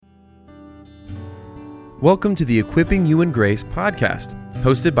Welcome to the Equipping You in Grace podcast,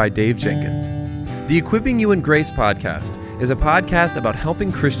 hosted by Dave Jenkins. The Equipping You in Grace podcast is a podcast about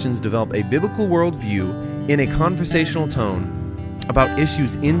helping Christians develop a biblical worldview in a conversational tone about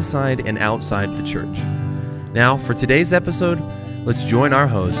issues inside and outside the church. Now, for today's episode, let's join our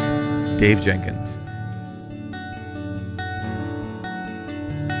host, Dave Jenkins.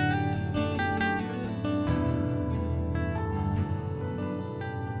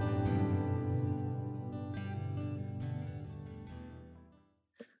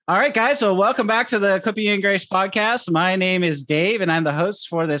 All right, guys. So welcome back to the Equipping You in Grace podcast. My name is Dave, and I'm the host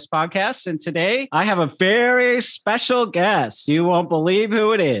for this podcast. And today I have a very special guest. You won't believe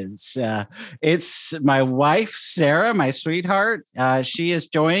who it is. It's my wife, Sarah, my sweetheart. She is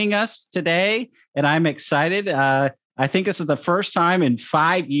joining us today, and I'm excited. I think this is the first time in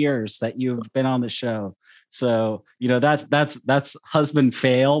 5 years that you've been on the show. So, that's husband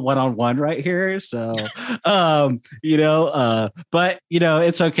fail one-on-one right here. So, but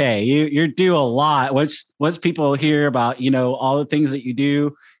it's okay. You do a lot. Once people hear about, all the things that you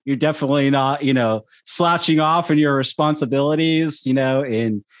do, you're definitely not, slouching off in your responsibilities,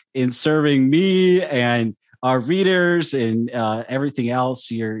 in serving me and our readers and everything else.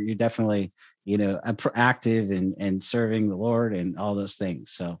 You're definitely active and serving the Lord and all those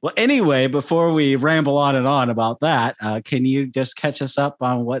things. So, well, anyway, before we ramble on and on about that, can you just catch us up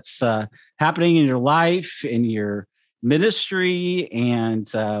on what's happening in your life, in your ministry, and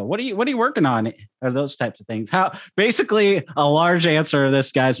what are you working on, or those types of things? How, basically, a large answer of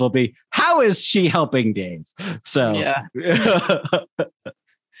this, guys, will be, how is she helping Dave? So, yeah.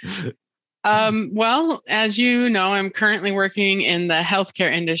 Well, as you know, I'm currently working in the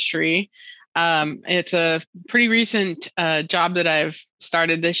healthcare industry. It's a pretty recent job that I've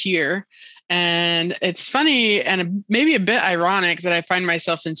started this year. And it's funny and maybe a bit ironic that I find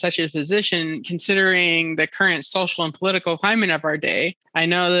myself in such a position considering the current social and political climate of our day. I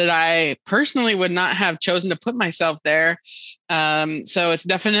know that I personally would not have chosen to put myself there. So it's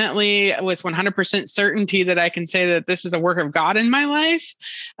definitely with 100% certainty that I can say that this is a work of God in my life.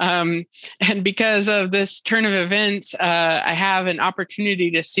 And because of this turn of events, I have an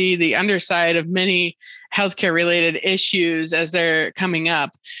opportunity to see the underside of many healthcare related issues as they're coming up,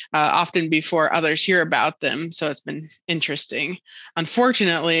 often before others hear about them. So it's been interesting.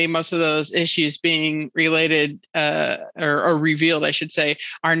 Unfortunately, most of those issues being related or revealed, I should say,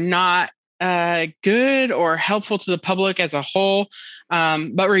 are not good or helpful to the public as a whole.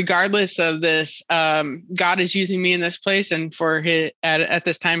 But regardless of this, God is using me in this place and for his at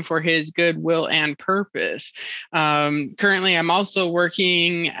this time for his good will and purpose. Currently, I'm also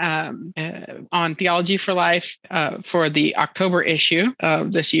working on Theology for Life for the October issue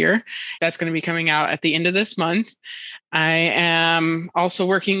of this year. That's going to be coming out at the end of this month. I am also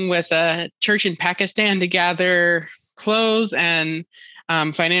working with a church in Pakistan to gather clothes and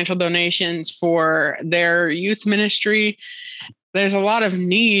financial donations for their youth ministry. There's a lot of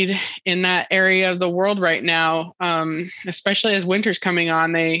need in that area of the world right now, especially as winter's coming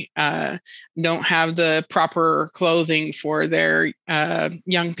on. They don't have the proper clothing for their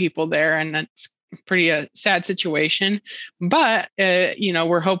young people there, and that's pretty sad situation. But,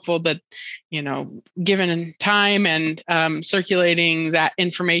 we're hopeful that, given time and circulating that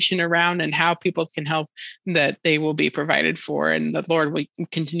information around and how people can help, that they will be provided for, and the Lord will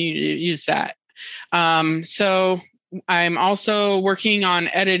continue to use that. So I'm also working on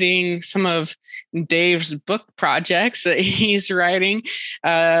editing some of Dave's book projects that he's writing.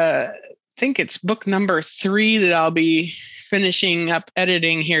 I think it's book number 3 that I'll be finishing up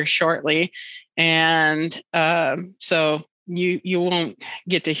editing here shortly. And so you won't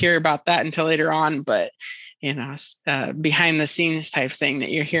get to hear about that until later on, but behind the scenes type thing that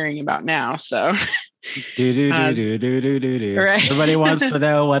you're hearing about now. So right. Everybody wants to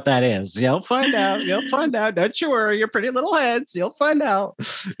know what that is. You'll find out. Don't you worry, your pretty little heads. You'll find out.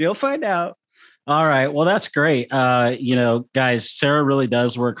 All right. Well, that's great. Guys, Sarah really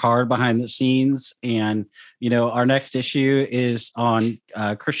does work hard behind the scenes. And, our next issue is on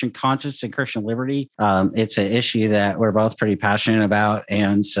Christian conscience and Christian liberty. It's an issue that we're both pretty passionate about.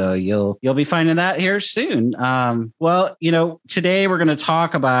 And so you'll be finding that here soon. Today we're going to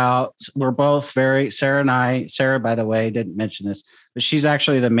talk about, Sarah, by the way, didn't mention this, but she's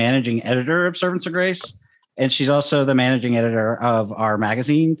actually the managing editor of Servants of Grace. And she's also the managing editor of our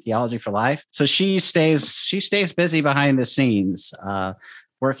magazine, Theology for Life. So she stays busy behind the scenes,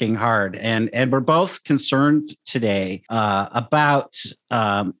 working hard. And we're both concerned today about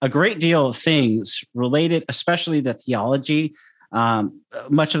a great deal of things related, especially the theology,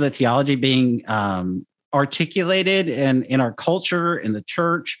 much of the theology being articulated in our culture, in the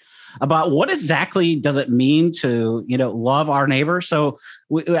church, about what exactly does it mean to, love our neighbor. So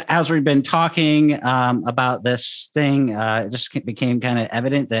as we've been talking about this thing, it just became kind of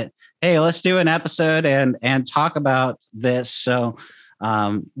evident that, hey, let's do an episode and talk about this. So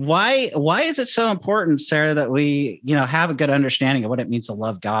why is it so important, Sarah, that we, have a good understanding of what it means to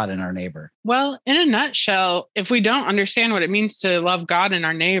love God and our neighbor? Well, in a nutshell, if we don't understand what it means to love God and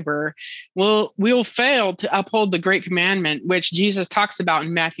our neighbor, we'll fail to uphold the great commandment, which Jesus talks about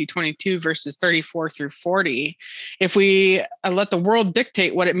in Matthew 22, verses 34 through 40. If we let the world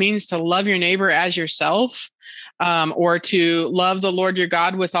dictate what it means to love your neighbor as yourself, or to love the Lord your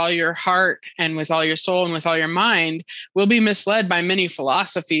God with all your heart and with all your soul and with all your mind, we'll be misled by many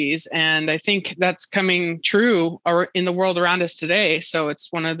philosophies. And I think that's coming true in the world around us today. So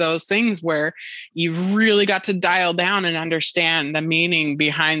it's one of those things where you've really got to dial down and understand the meaning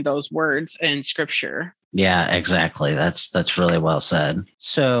behind those words in Scripture. Yeah, exactly. That's really well said.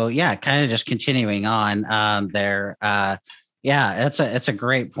 So yeah, kind of just continuing on there. Yeah, it's a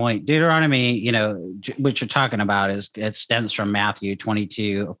great point. Deuteronomy, what you're talking about it stems from Matthew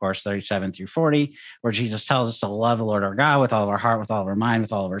 22, of course, 37 through 40, where Jesus tells us to love the Lord our God with all of our heart, with all of our mind,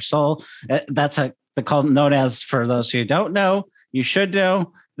 with all of our soul. That's known as, for those who don't know, you should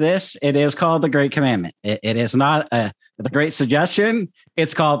know this. It is called the Great Commandment. It is not the Great Suggestion.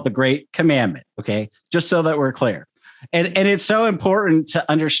 It's called the Great Commandment. Okay, just so that we're clear. And it's so important to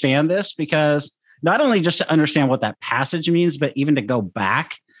understand this, because not only just to understand what that passage means, but even to go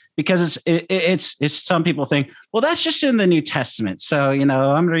back, because it's some people think, well, that's just in the New Testament. So,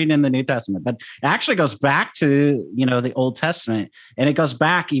 I'm reading in the New Testament, but it actually goes back to, the Old Testament, and it goes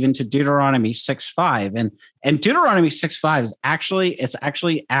back even to Deuteronomy 6:5. And Deuteronomy 6:5 is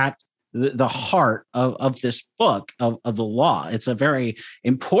actually at the heart of this book of the law. It's a very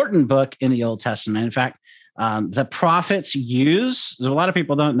important book in the Old Testament. In fact, the prophets a lot of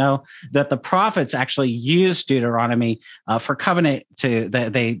people don't know that the prophets actually use Deuteronomy for covenant.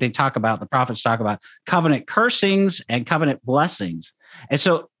 The prophets talk about covenant cursings and covenant blessings. And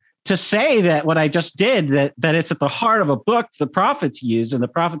so to say that what I just did, that it's at the heart of a book the prophets use, and the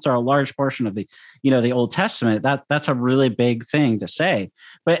prophets are a large portion of the Old Testament, that's a really big thing to say.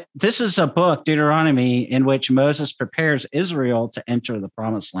 But this is a book, Deuteronomy, in which Moses prepares Israel to enter the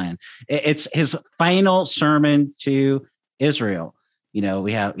promised land. It's his final sermon to Israel.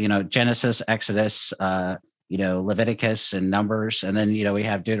 We have, Genesis, Exodus, Leviticus and Numbers, and then, we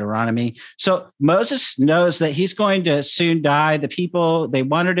have Deuteronomy. So Moses knows that he's going to soon die. The people, they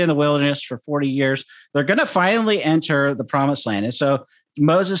wandered in the wilderness for 40 years. They're going to finally enter the promised land. And so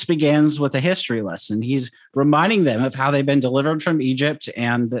Moses begins with a history lesson. He's reminding them of how they've been delivered from Egypt,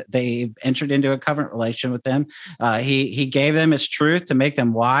 and they entered into a covenant relation with them. He gave them his truth to make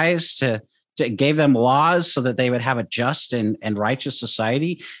them wise, gave them laws so that they would have a just and righteous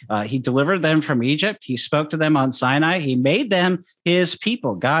society. He delivered them from Egypt. He spoke to them on Sinai. He made them his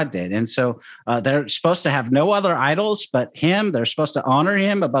people, God did. And so they're supposed to have no other idols but him. They're supposed to honor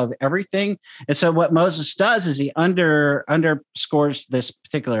him above everything. And so what Moses does is he underscores this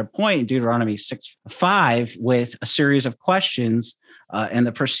particular point in Deuteronomy 6:5 with a series of questions in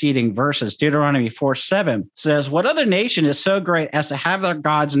the preceding verses. Deuteronomy 4:7 says, "What other nation is so great as to have their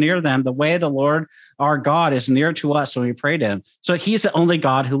gods near them? The way of the Lord our God is near to us when we pray to him." So he's the only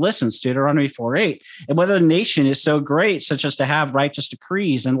God who listens. Deuteronomy 4:8. "And what other nation is so great such as to have righteous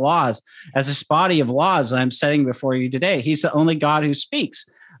decrees and laws as this body of laws I'm setting before you today?" He's the only God who speaks.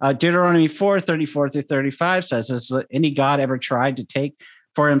 Deuteronomy 4:34 through 35 says, "Has any God ever tried to take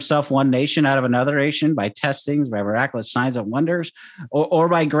for himself one nation out of another nation by testings, by miraculous signs and wonders, or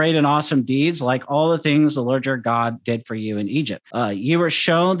by great and awesome deeds, like all the things the Lord your God did for you in Egypt? You were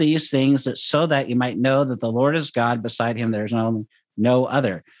shown these things so that you might know that the Lord is God. Beside him, there's no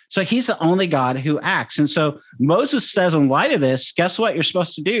other." So he's the only God who acts. And so Moses says, in light of this, guess what you're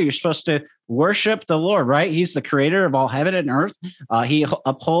supposed to do? You're supposed to worship the Lord, right? He's the creator of all heaven and earth. He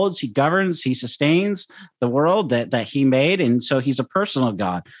upholds, he governs, he sustains the world that he made. And so he's a personal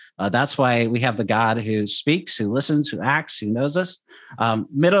God. That's why we have the God who speaks, who listens, who acts, who knows us.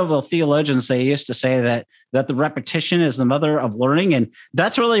 Medieval theologians, they used to say that the repetition is the mother of learning. And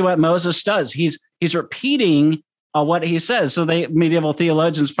that's really what Moses does. He's repeating what he says. So medieval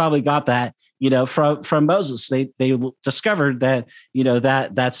theologians probably got that, from Moses. They discovered that,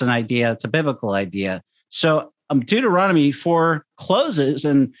 that's an idea. It's a biblical idea. So Deuteronomy 4 closes,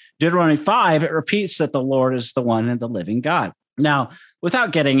 and Deuteronomy 5, it repeats that the Lord is the one and the living God. Now,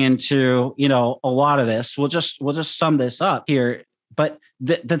 without getting into, a lot of this, we'll just sum this up here. But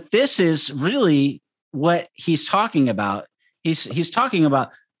that this is really what he's talking about. He's talking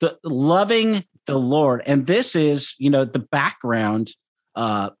about the loving the Lord. And this is, the background,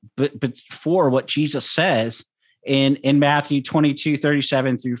 but for what Jesus says in Matthew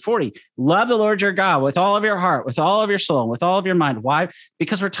 22:37-40. Love the Lord your God with all of your heart, with all of your soul, with all of your mind. Why?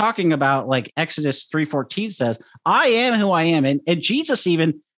 Because we're talking about, like Exodus 3:14 says, I am who I am. And Jesus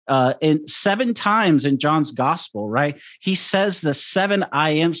even in 7 times in John's gospel, right? He says the 7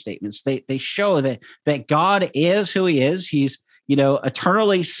 I am statements. They show that God is who he is. He's,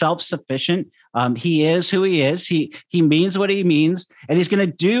 eternally self-sufficient. He is who he is. He means what he means, and he's going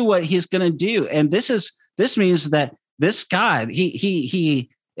to do what he's going to do. And this means that this God, he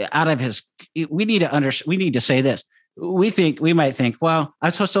out of his, we need to say this. We might think, well,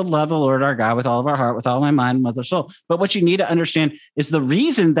 I'm supposed to love the Lord our God with all of our heart, with all my mind, with our soul. But what you need to understand is the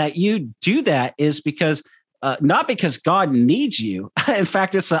reason that you do that is because not because God needs you. In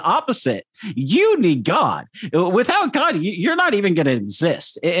fact, it's the opposite. You need God. Without God, you're not even going to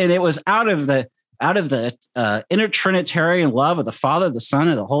exist. And it was out of the intertrinitarian love of the Father, the Son,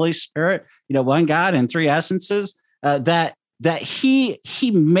 and the Holy Spirit, one God in 3 essences, that he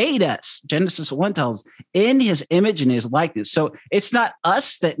made us. Genesis 1 tells us, in his image and his likeness. So it's not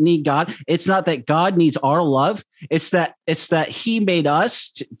us that need God. It's not that God needs our love. It's that he made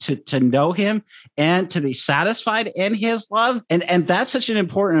us to know him and to be satisfied in his love. And that's such an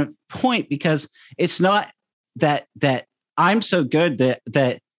important point, because it's not that I'm so good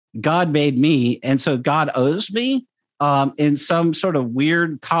that God made me, and so God owes me in some sort of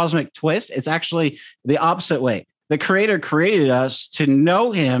weird cosmic twist. It's actually the opposite way. The Creator created us to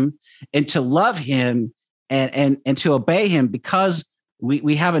know him and to love him and to obey him, because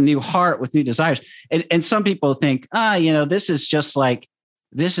we have a new heart with new desires. And some people think, this is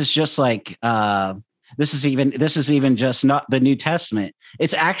even just not the New Testament.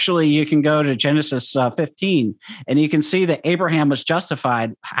 It's actually, you can go to Genesis 15 and you can see that Abraham was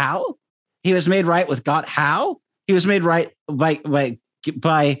justified. How? He was made right with God. How? He was made right by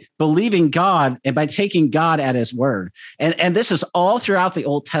believing God and by taking God at his word. And this is all throughout the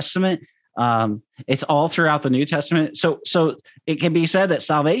Old Testament. It's all throughout the New Testament. So it can be said that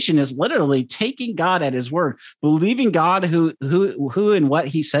salvation is literally taking God at his word, believing God who and what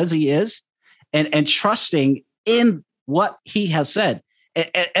he says he is, and trusting in what he has said.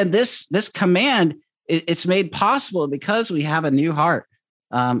 And this command, it's made possible because we have a new heart.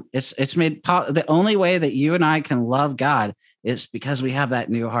 It's made the only way that you and I can love God is because we have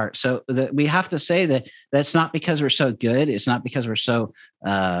that new heart. So that we have to say that that's not because we're so good. It's not because we're so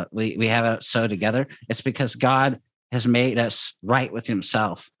we have it so together. It's because God has made us right with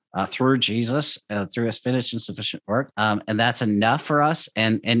himself through Jesus, through his finished and sufficient work, and that's enough for us.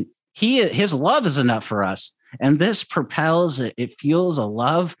 And his love is enough for us. And this propels it fuels a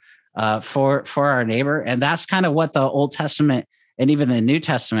love for our neighbor, and that's kind of what the Old Testament and even the New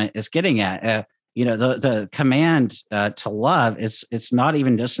Testament is getting at. The command to love, it's not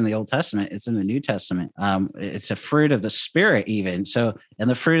even just in the Old Testament, it's in the New Testament. It's a fruit of the Spirit even. So, and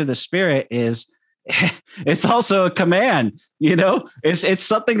the fruit of the Spirit is, it's also a command, it's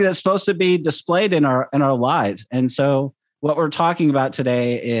something that's supposed to be displayed in our lives. And so what we're talking about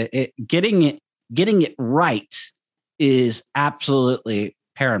today, getting it right is absolutely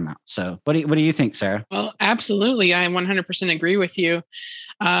paramount. So what do you think, Sarah? Well, absolutely. I 100% agree with you.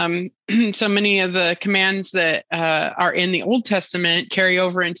 So many of the commands that are in the Old Testament carry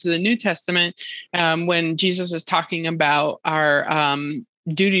over into the New Testament when Jesus is talking about our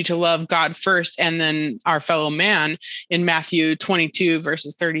duty to love God first and then our fellow man in Matthew 22,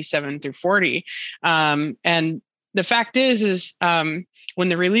 verses 37-40. And the fact is when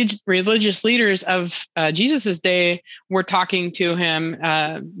the religious leaders of Jesus's day were talking to him,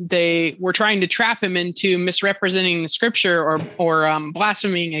 they were trying to trap him into misrepresenting the scripture or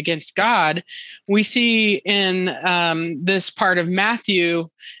blaspheming against God. We see in this part of Matthew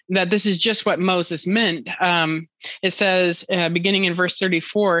that this is just what Moses meant. It says, beginning in verse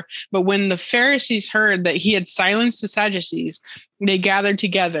 34, but when the Pharisees heard that he had silenced the Sadducees, they gathered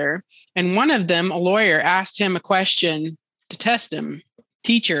together, and one of them, a lawyer, asked him a question to test him.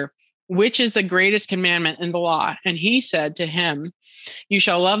 Teacher, which is the greatest commandment in the law? And he said to him, you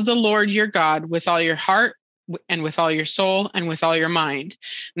shall love the Lord your God with all your heart and with all your soul and with all your mind.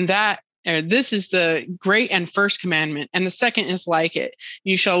 And this is the great and first commandment. And the second is like it.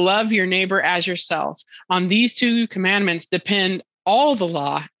 You shall love your neighbor as yourself. On these 2 commandments depend all the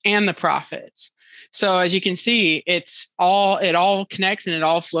law and the prophets. So as you can see, it all connects and it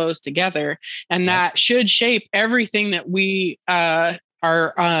all flows together. And that should shape everything that we our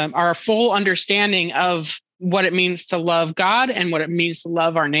full understanding of what it means to love God and what it means to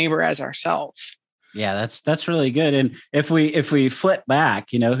love our neighbor as ourselves. Yeah, that's really good. And if we flip back,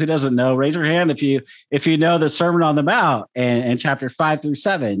 who doesn't know? Raise your hand if you know the Sermon on the Mount and chapter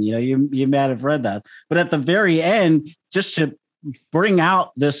 5-7. You might have read that. But at the very end, just to bring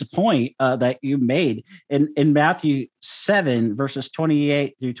out this point that you made in Matthew 7 verses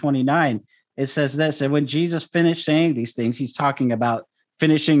 28-29, it says this: and when Jesus finished saying these things, he's talking about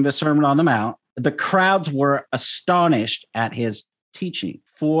finishing the Sermon on the Mount. The crowds were astonished at his teaching.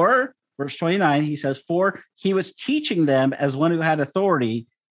 For Verse 29, he says, for he was teaching them as one who had authority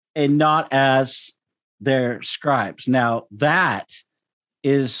and not as their scribes. Now, that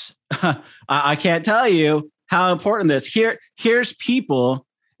is, I can't tell you how important this. Here's people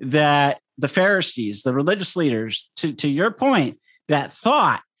that the Pharisees, the religious leaders, to your point, that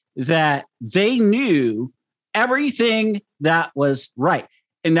thought that they knew everything that was right.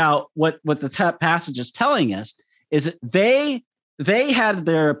 And now what the passage is telling us is that they had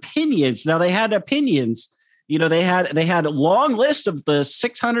their opinions. Now they had opinions. They had a long list of the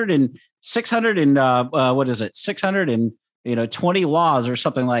 620 laws or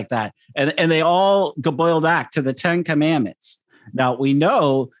something like that, and they all boil back to the 10 Commandments. Now we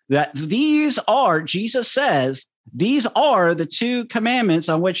know that Jesus says these are the 2 commandments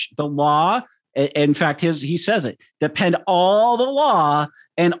on which the law, in fact, he says it, depend all the law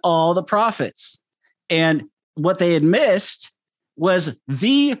and all the prophets. And what they had missed was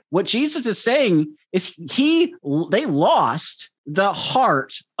what Jesus is saying is they lost the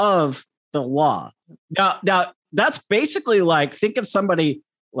heart of the law. Now that's basically like, think of somebody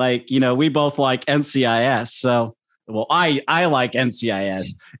like, we both like NCIS. So, well, I like NCIS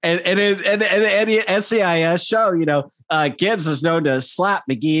and the NCIS show, Gibbs is known to slap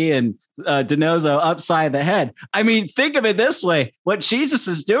McGee and DiNozzo upside the head. I mean, think of it this way. What Jesus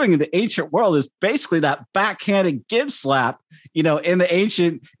is doing in the ancient world is basically that backhanded Gibbs slap, in the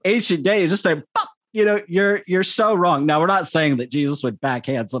ancient days, just like, pop, you're so wrong. Now, we're not saying that Jesus would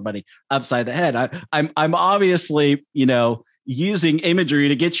backhand somebody upside the head. I'm obviously, using imagery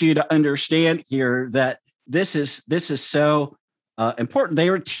to get you to understand here that this is so important. They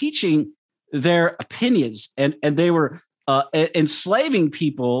were teaching their opinions and they were enslaving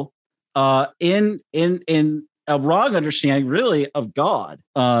people in a wrong understanding, really, of God.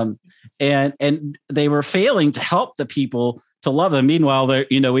 And they were failing to help the people to love him. Meanwhile,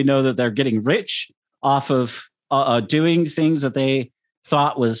 we know that they're getting rich off of doing things that they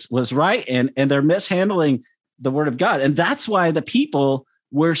thought was right, and they're mishandling the word of God. And that's why the people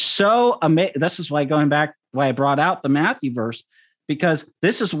were so amazed. This is why why I brought out the Matthew verse, because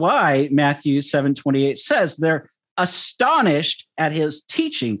this is why Matthew 7:28 says they're astonished at his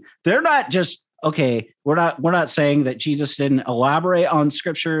teaching. They're not just, okay, we're not saying that Jesus didn't elaborate on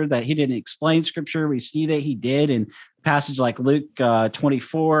scripture, that he didn't explain scripture. We see that he did in passage like Luke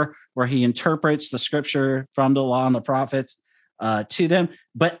 24, where he interprets the scripture from the law and the prophets to them.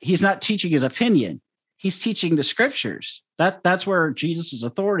 But he's not teaching his opinion. He's teaching the scriptures. That's where Jesus'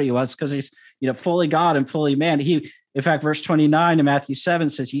 authority was, because he's fully God and fully man. In fact, verse 29 in Matthew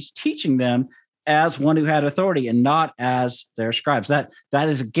 7 says he's teaching them as one who had authority and not as their scribes. That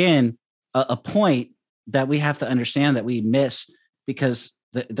is, again, a point that we have to understand that we miss, because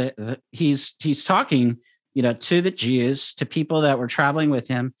he's talking to the Jews, to people that were traveling with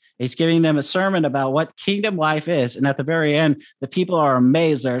him. He's giving them a sermon about what kingdom life is. And at the very end, the people are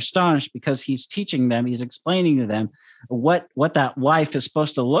amazed, they're astonished, because he's teaching them, he's explaining to them what that life is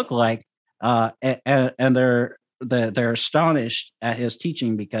supposed to look like. And they're astonished at his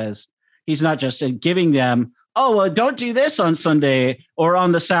teaching, because he's not just giving them, oh, well, don't do this on Sunday or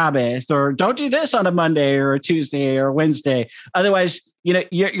on the Sabbath, or don't do this on a Monday or a Tuesday or Wednesday. Otherwise,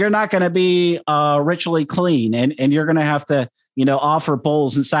 you're not going to be ritually clean, and you're going to have to, offer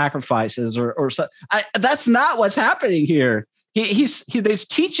bulls and sacrifices or so. That's not what's happening here. He's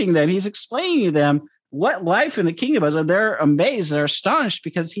teaching them. He's explaining to them what life in the kingdom is, and they're amazed, they're astonished,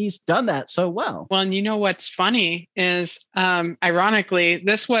 because he's done that so well. Well, and what's funny is, ironically,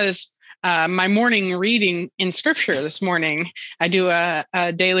 this was my morning reading in scripture this morning. I do a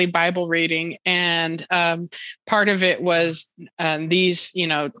daily Bible reading, and part of it was these,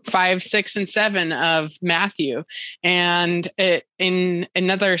 5, 6, and 7 of Matthew. And in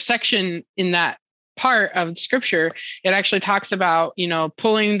another section in that part of scripture, it actually talks about,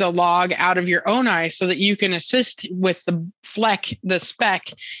 pulling the log out of your own eye so that you can assist with the speck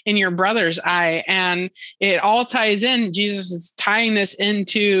in your brother's eye. And it all ties in. Jesus is tying this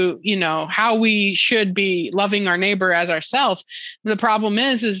into, how we should be loving our neighbor as ourselves. The problem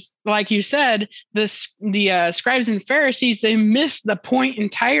is like you said, the scribes and Pharisees, they miss the point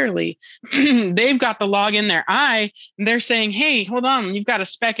entirely. They've got the log in their eye, and they're saying, hey, hold on, you've got a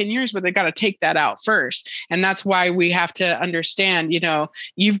speck in yours, but they got to take that out first. And that's why we have to understand,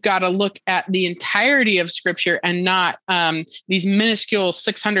 you've got to look at the entirety of Scripture and not these minuscule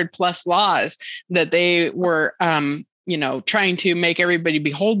 600 plus laws that they were trying to make everybody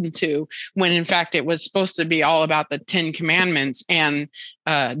beholden to, when in fact it was supposed to be all about the 10 commandments, and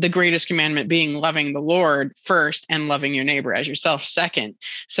the greatest commandment being loving the Lord first and loving your neighbor as yourself second.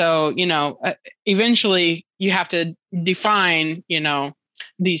 So, eventually you have to define,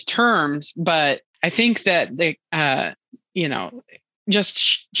 these terms, but I think that they,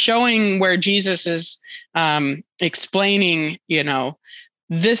 just showing where Jesus is explaining,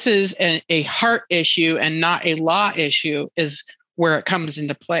 this is a heart issue and not a law issue, is where it comes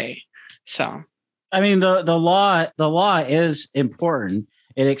into play. So, I mean, the law is important.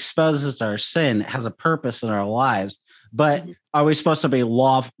 It exposes our sin. It has a purpose in our lives. But are we supposed to be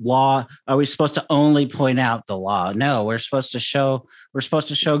law? Are we supposed to only point out the law? No, we're supposed to show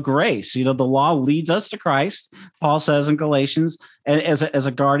grace. The law leads us to Christ. Paul says in Galatians, and as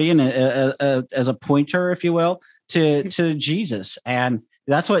a guardian, as a pointer, if you will, to Jesus. And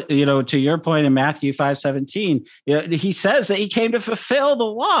that's what, to your point in Matthew 5:17, he says that he came to fulfill the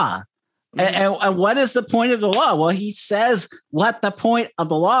law. And what is the point of the law? Well, he says what the point of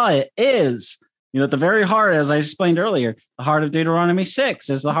the law is. At the very heart, as I explained earlier, the heart of Deuteronomy 6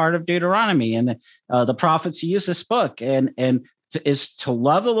 is the heart of Deuteronomy. And the prophets use this book is to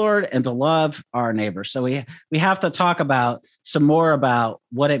love the Lord and to love our neighbor. So we have to talk about some more about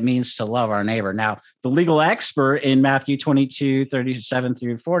what it means to love our neighbor. Now, the legal expert in Matthew 22:37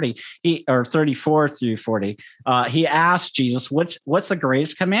 through 40, 34 through 40, he asked Jesus, what's the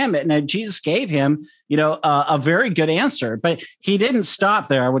greatest commandment? And Jesus gave him, a very good answer, but he didn't stop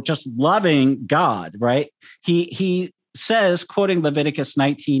there with just loving God, right? He says, quoting Leviticus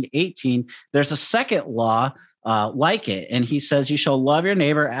 19:18, there's a second law like it. And he says, you shall love your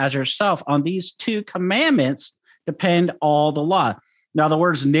neighbor as yourself. On these two commandments depend all the law. Now, the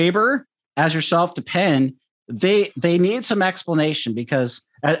words neighbor, as yourself, depend, they need some explanation, because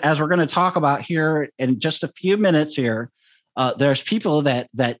as we're going to talk about here in just a few minutes here, there's people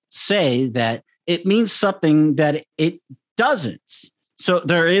that say that it means something that it doesn't. So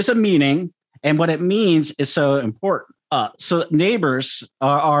there is a meaning, and what it means is so important. So neighbors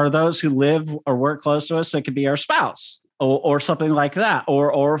are those who live or work close to us. It could be our spouse or something like that,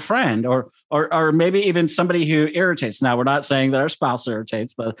 or a friend, or maybe even somebody who irritates. Now, we're not saying that our spouse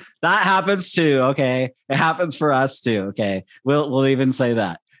irritates, but that happens too. Okay, it happens for us too. Okay, we'll even say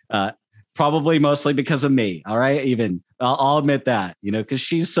that. Probably mostly because of me. All right, even I'll admit that, because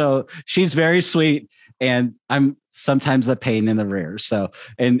she's very sweet, and I'm sometimes a pain in the rear. So,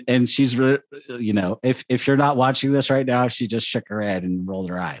 and she's, if you're not watching this right now, she just shook her head and rolled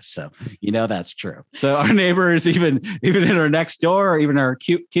her eyes. So, that's true. So our neighbors, even in our next door, or even our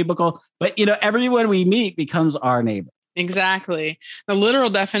cubicle, but everyone we meet becomes our neighbor. Exactly. The literal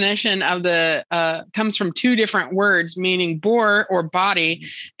definition of comes from two different words, meaning bor or body,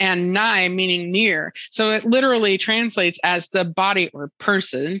 and nigh meaning near. So it literally translates as the body or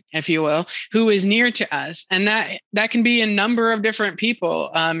person, if you will, who is near to us. And that can be a number of different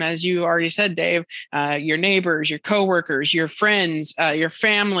people. As you already said, Dave, your neighbors, your coworkers, your friends, your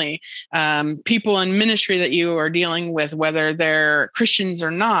family, people in ministry that you are dealing with, whether they're Christians or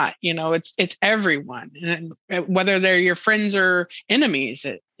not. It's everyone, and whether they're your friends or enemies.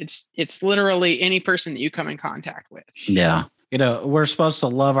 It's literally any person that you come in contact with. Yeah. We're supposed to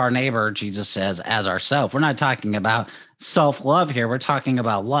love our neighbor, Jesus says, as ourselves. We're not talking about self-love here. We're talking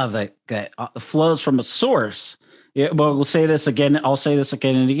about love that flows from a source. Yeah, well, we'll say this again. I'll say this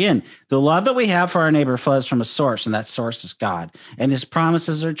again and again. The love that we have for our neighbor flows from a source, and that source is God. And his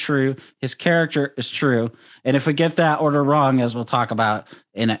promises are true. His character is true. And if we get that order wrong, as we'll talk about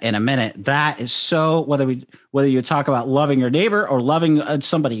in a minute, that is so, whether you talk about loving your neighbor or loving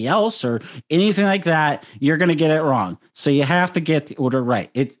somebody else or anything like that, you're going to get it wrong. So you have to get the order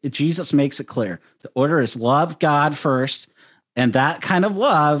right. Jesus makes it clear. The order is love God first. And that kind of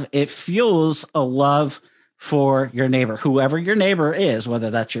love, it fuels a love for your neighbor, whoever your neighbor is, whether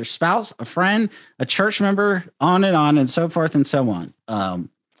that's your spouse, a friend, a church member, on, and so forth and so on.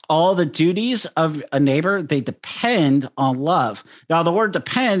 All the duties of a neighbor, they depend on love. Now, the word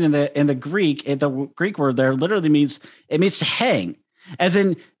 "depend" in the Greek word there literally means to hang. As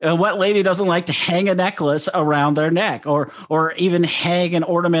in, what lady doesn't like to hang a necklace around their neck or even hang an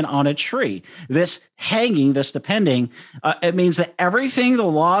ornament on a tree? This hanging, this depending, it means that everything the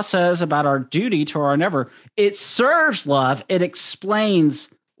law says about our duty to our neighbor, it serves love. It explains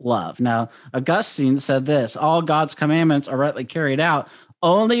love. Now, Augustine said this: all God's commandments are rightly carried out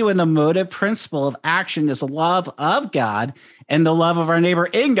only when the motive principle of action is the love of God and the love of our neighbor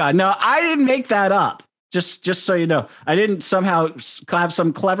in God. Now, I didn't make that up. Just so you know, I didn't somehow have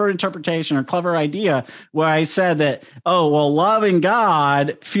some clever interpretation or clever idea where I said that, oh, well, loving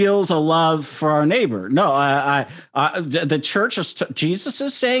God feels a love for our neighbor. No, the church Jesus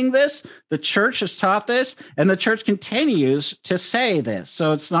is saying this. The church has taught this, and the church continues to say this.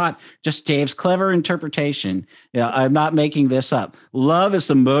 So it's not just Dave's clever interpretation. I'm not making this up. Love is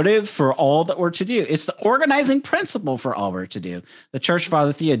the motive for all that we're to do. It's the organizing principle for all we're to do. The Church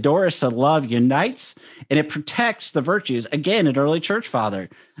Father Theodorus said love unites and it protects the virtues. Again, an early church father.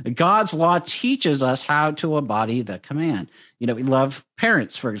 God's law teaches us how to embody the command. We love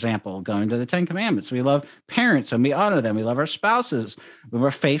parents, for example, going to the 10 Commandments. We love parents when we honor them. We love our spouses when we're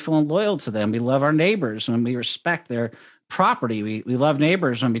faithful and loyal to them. We love our neighbors when we respect their property. We love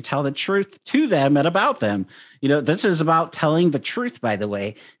neighbors when we tell the truth to them and about them. This is about telling the truth, by the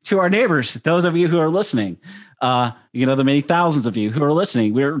way, to our neighbors, those of you who are listening. The many thousands of you who are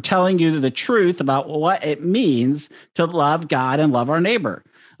listening, we're telling you the truth about what it means to love God and love our neighbor.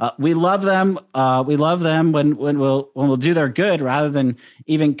 We love them. We love them when we'll do their good rather than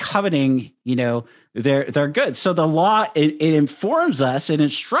even coveting, their good. So the law, it informs us, it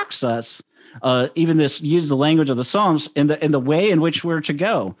instructs us. Even use the language of the Psalms in the way in which we're to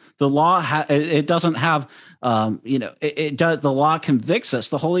go. The law it doesn't have it does. The law convicts us.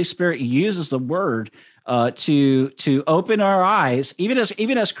 The Holy Spirit uses the word to open our eyes. Even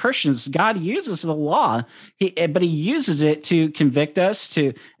as Christians, God uses the law, but He uses it to convict us,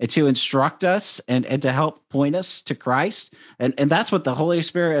 to instruct us, and to help point us to Christ. And that's what the Holy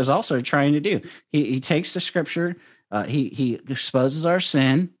Spirit is also trying to do. He takes the Scripture, he exposes our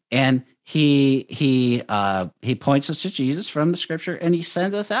sin, and he points us to Jesus from the Scripture, and he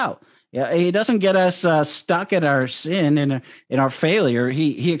sends us out. Yeah, he doesn't get us stuck in our sin and in our failure.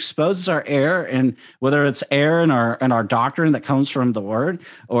 He exposes our error, and whether it's error in our doctrine that comes from the Word,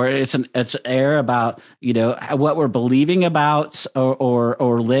 or it's error about what we're believing about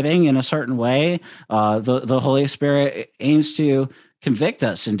or living in a certain way. The Holy Spirit aims to convict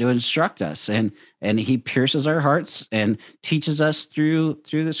us and to instruct us, and he pierces our hearts and teaches us through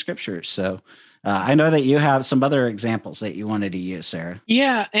the Scriptures. So I know that you have some other examples that you wanted to use, Sarah.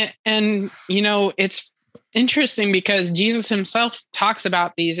 Yeah, and it's interesting because Jesus himself talks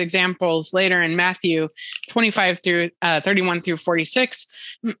about these examples later in Matthew 25 through 31 through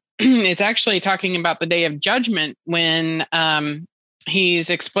 46. It's actually talking about the day of judgment when he's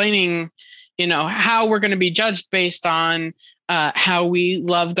explaining how we're going to be judged based on how we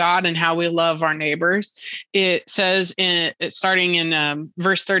love God and how we love our neighbors. It says starting in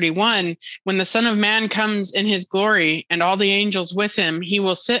verse 31, when the Son of Man comes in his glory and all the angels with him, he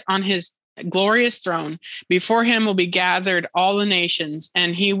will sit on his glorious throne. Before him will be gathered all the nations,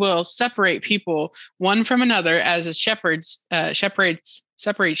 and he will separate people one from another as a shepherd separates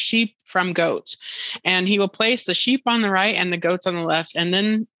sheep from goats. And he will place the sheep on the right and the goats on the left. And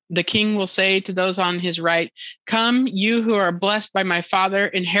then the king will say to those on his right, "Come, you who are blessed by my Father,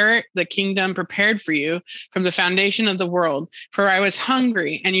 inherit the kingdom prepared for you from the foundation of the world. For I was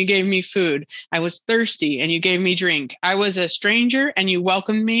hungry, and you gave me food. I was thirsty, and you gave me drink. I was a stranger, and you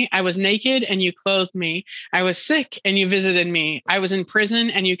welcomed me. I was naked, and you clothed me. I was sick, and you visited me. I was in prison,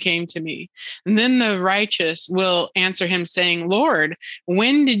 and you came to me." And then the righteous will answer him, saying, "Lord,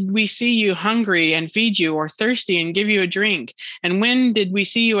 when did we see you hungry and feed you, or thirsty and give you a drink? And when did we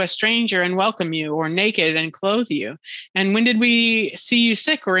see you a stranger and welcome you, or naked and clothe you? And when did we see you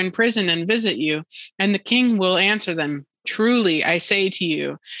sick or in prison and visit you?" And the king will answer them, "Truly, I say to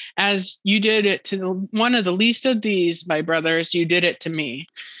you, as you did it to one of the least of these, my brothers, you did it to me."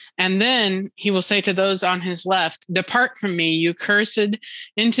 And then he will say to those on his left, "Depart from me, you cursed,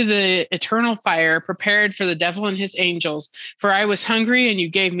 into the eternal fire prepared for the devil and his angels. For I was hungry, and you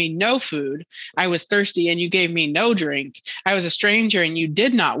gave me no food. I was thirsty, and you gave me no drink. I was a stranger, and you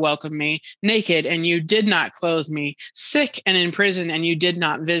did not welcome me. Naked, and you did not clothe me. Sick and in prison, and you did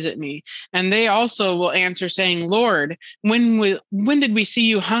not visit me." And they also will answer, saying, "Lord, when did we see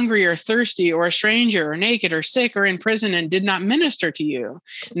you hungry or thirsty, or a stranger, or naked, or sick, or in prison, and did not minister to you?"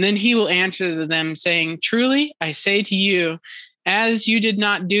 And then he will answer to them, saying, "Truly, I say to you, as you did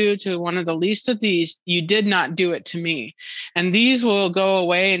not do to one of the least of these, you did not do it to me. And these will go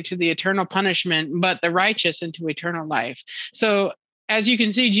away into the eternal punishment, but the righteous into eternal life." So as you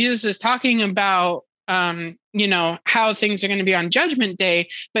can see, Jesus is talking about how things are going to be on Judgment Day.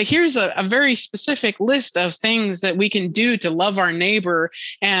 But here's a very specific list of things that we can do to love our neighbor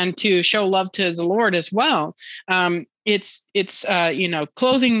and to show love to the Lord as well. It's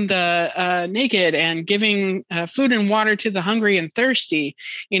clothing the naked and giving food and water to the hungry and thirsty,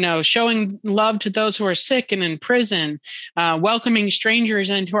 showing love to those who are sick and in prison, welcoming strangers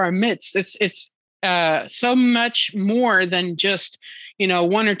into our midst. It's so much more than just,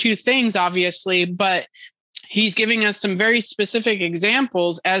 one or two things, obviously, but he's giving us some very specific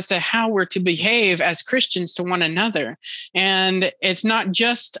examples as to how we're to behave as Christians to one another. And it's not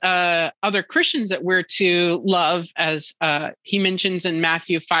just other Christians that we're to love, as he mentions in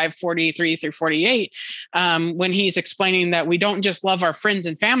Matthew 5:43 through 48, when he's explaining that we don't just love our friends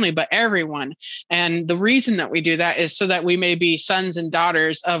and family, but everyone. And the reason that we do that is so that we may be sons and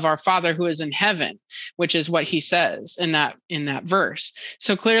daughters of our Father who is in heaven, which is what he says in that verse.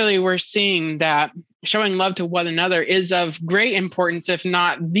 So clearly we're seeing that showing love to one another is of great importance, if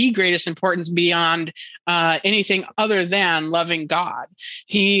not the greatest importance, beyond anything other than loving God.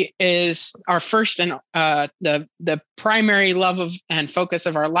 He is our first and the primary love of and focus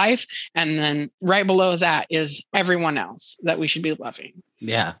of our life. And then right below that is everyone else that we should be loving.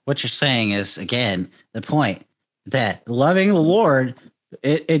 Yeah. What you're saying is, again, the point that loving the Lord,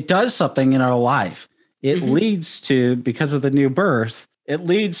 it does something in our life. It leads to, because of the new birth, it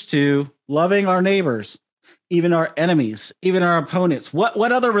leads to loving our neighbors, even our enemies, even our opponents.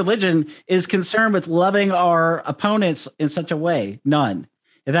 What other religion is concerned with loving our opponents in such a way? None.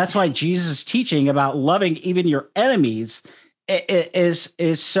 And that's why Jesus' teaching about loving even your enemies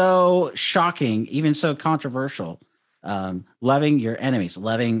is so shocking, even so controversial. Loving your enemies,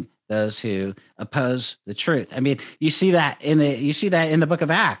 loving those who oppose the truth. I mean, you see that in the book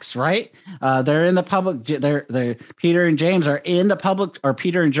of Acts, right? They're in the public. They're Peter and James are in the public, or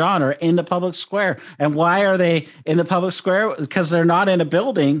Peter and John are in the public square. And why are they in the public square? Because they're not in a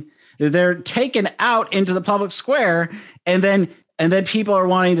building. They're taken out into the public square, and then people are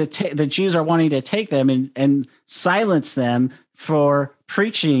wanting to take, the Jews are wanting to take them and silence them for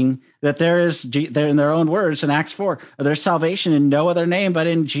preaching that they're in their own words in Acts 4, there's salvation in no other name but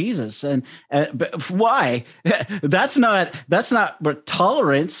in Jesus. And but why? That's not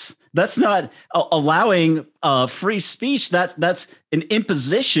tolerance. That's not allowing free speech. That's an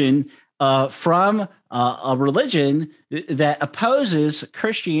imposition from a religion that opposes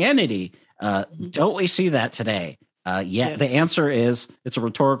Christianity. Don't we see that today? Yeah, the answer is, it's a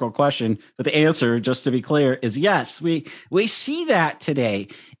rhetorical question, but the answer, just to be clear, is yes. We see that today.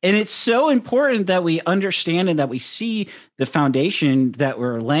 And it's so important that we understand and that we see the foundation that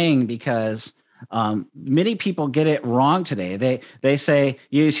we're laying, because many people get it wrong today. They say,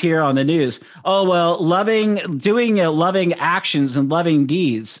 you hear on the news, oh, well, doing loving actions and loving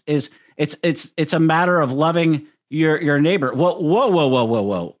deeds it's a matter of loving your neighbor.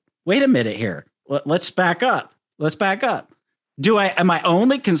 Whoa. Wait a minute here. Let's back up. Am I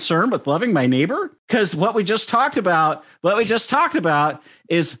only concerned with loving my neighbor? Because what we just talked about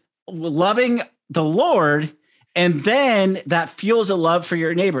is loving the Lord, and then that fuels a love for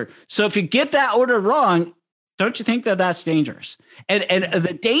your neighbor. So if you get that order wrong, don't you think that that's dangerous? And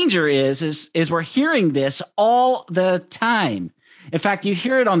the danger is we're hearing this all the time. In fact, you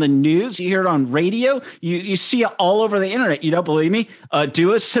hear it on the news, you hear it on radio, you see it all over the internet. You don't believe me?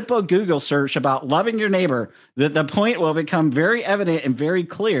 Do a simple Google search about loving your neighbor. The point will become very evident and very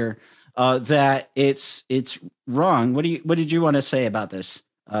clear that it's wrong. What did you want to say about this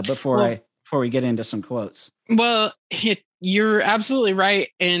before we get into some quotes? Well, you're absolutely right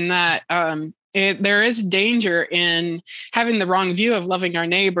in that there is danger in having the wrong view of loving our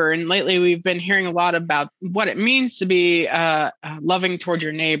neighbor. And lately we've been hearing a lot about what it means to be loving toward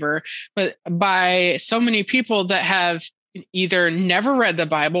your neighbor, but by so many people that have either never read the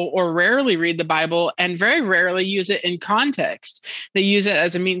Bible or rarely read the Bible and very rarely use it in context. They use it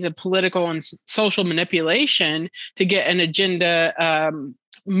as a means of political and social manipulation to get an agenda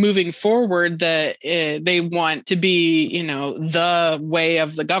moving forward that they want to be, the way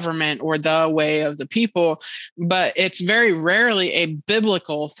of the government or the way of the people. But it's very rarely a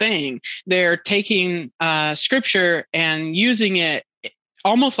biblical thing. They're taking scripture and using it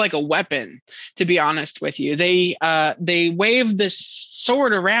almost like a weapon, to be honest with you. They wave this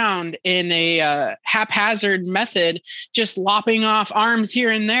sword around in a haphazard method, just lopping off arms here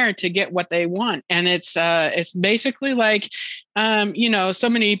and there to get what they want. And it's basically like So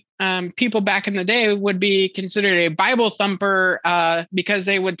many people back in the day would be considered a Bible thumper because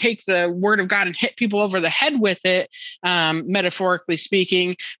they would take the word of God and hit people over the head with it, metaphorically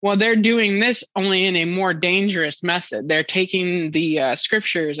speaking. Well, they're doing this only in a more dangerous method. They're taking the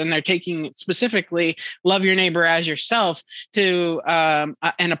scriptures and they're taking specifically love your neighbor as yourself to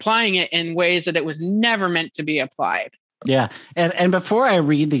and applying it in ways that it was never meant to be applied. Yeah. And before I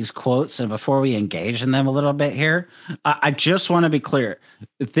read these quotes and before we engage in them a little bit here, I just want to be clear.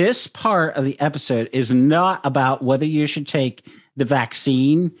 This part of the episode is not about whether you should take the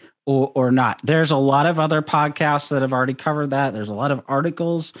vaccine or not. There's a lot of other podcasts that have already covered that. There's a lot of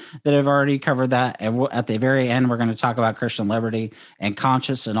articles that have already covered that. And at the very end, we're going to talk about Christian liberty and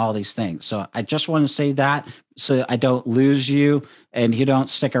conscience and all these things. So I just want to say that so I don't lose you and you don't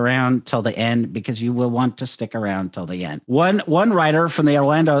stick around till the end, because you will want to stick around till the end. One writer from the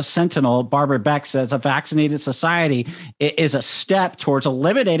Orlando Sentinel, Barbara Beck, says a vaccinated society is a step towards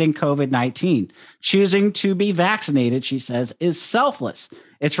eliminating COVID-19. Choosing to be vaccinated, she says, is selfless.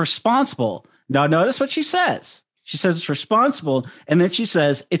 It's responsible. Now, notice what she says. She says it's responsible. And then she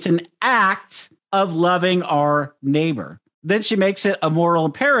says it's an act of loving our neighbor. Then she makes it a moral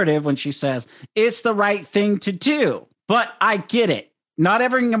imperative when she says it's the right thing to do. But I get it. Not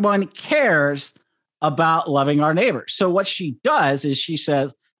everyone cares about loving our neighbor. So what she does is she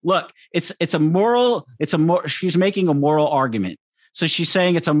says, look, she's making a moral argument. So she's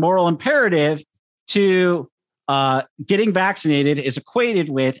saying it's a moral imperative to getting vaccinated is equated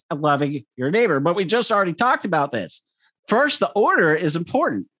with loving your neighbor. But we just already talked about this. First, the order is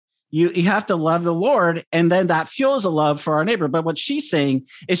important. You have to love the Lord, and then that fuels a love for our neighbor. But what she's saying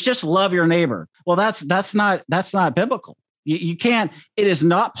is just love your neighbor. Well, that's not biblical. You can't. It is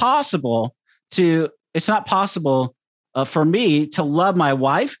not possible to. It's not possible for me to love my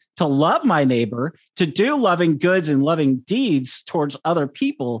wife, to love my neighbor, to do loving goods and loving deeds towards other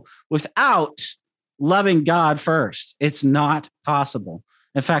people without loving God first. It's not possible.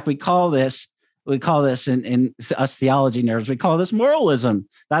 In fact, we call this in us theology nerds, we call this moralism.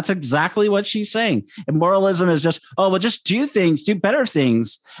 That's exactly what she's saying. And moralism is just, just do better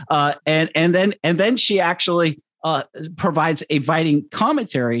things. And then she actually provides a biting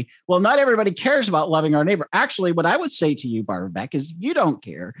commentary. Well, not everybody cares about loving our neighbor. Actually, what I would say to you, Barbara Beck, is you don't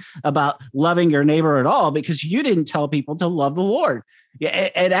care about loving your neighbor at all because you didn't tell people to love the Lord.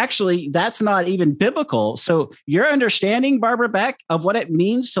 And actually, that's not even biblical. So your understanding, Barbara Beck, of what it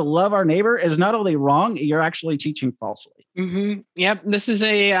means to love our neighbor is not only wrong, you're actually teaching falsely. Mm-hmm. Yep. This is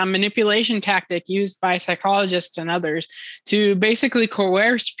a manipulation tactic used by psychologists and others to basically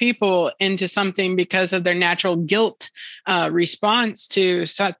coerce people into something because of their natural guilt response to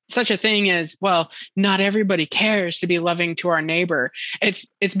such a thing as, well, not everybody cares to be loving to our neighbor.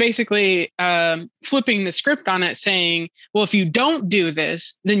 It's basically flipping the script on it, saying, well, if you don't do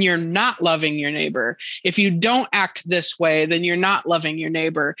this, then you're not loving your neighbor. If you don't act this way, then you're not loving your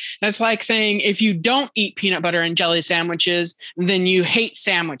neighbor. That's like saying, if you don't eat peanut butter and jelly sandwiches, then you hate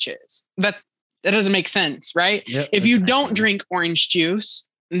sandwiches. That doesn't make sense, right? Yep, if you don't drink orange juice,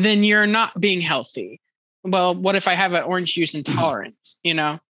 then you're not being healthy. Well, what if I have an orange juice intolerance?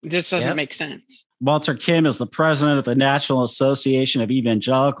 This doesn't make sense. Walter Kim is the president of the National Association of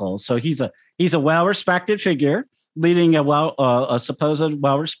Evangelicals. So he's a well-respected figure leading a supposed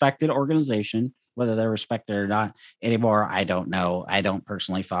well-respected organization. Whether they're respected or not anymore, I don't know. I don't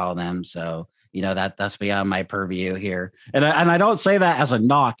personally follow them. So that's beyond my purview here. And I don't say that as a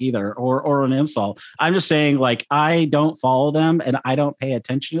knock either or an insult. I'm just saying, like, I don't follow them and I don't pay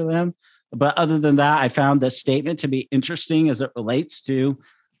attention to them. But other than that, I found this statement to be interesting as it relates to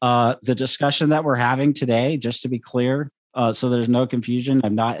the discussion that we're having today, just to be clear. So there's no confusion.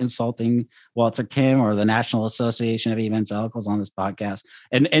 I'm not insulting Walter Kim or the National Association of Evangelicals on this podcast.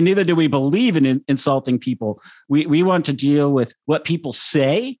 And neither do we believe in insulting people. We want to deal with what people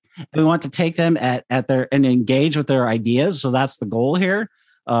say. We want to take them at their and engage with their ideas. So that's the goal here.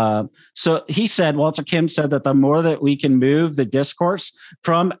 So Walter Kim said that the more that we can move the discourse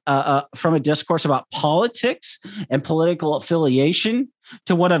from a discourse about politics and political affiliation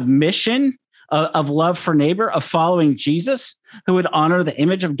to one of mission, of love for neighbor, of following Jesus, who would honor the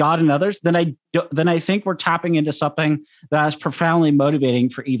image of God in others, then I think we're tapping into something that is profoundly motivating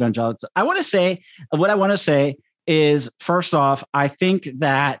for evangelicals. What I want to say is, first off, I think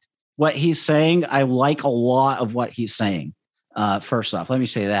that what he's saying, I like a lot of what he's saying. First off, let me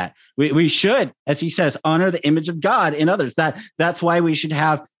say that we should, as he says, honor the image of God in others. That's why we should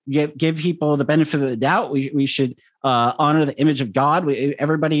give people the benefit of the doubt. We should honor the image of God.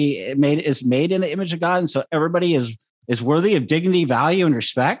 Everybody is made in the image of God, and so everybody is worthy of dignity, value, and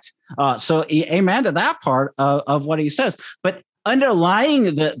respect. So amen to that part of what he says. But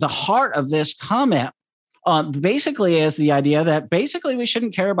underlying the heart of this comment basically is the idea that basically we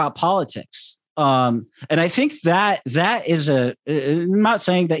shouldn't care about politics. And I think that is I'm not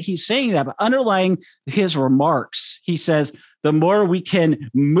saying that he's saying that, but underlying his remarks, he says, the more we can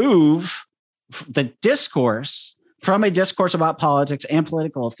move the discourse from a discourse about politics and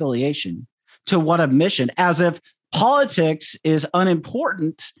political affiliation to one of mission, as if politics is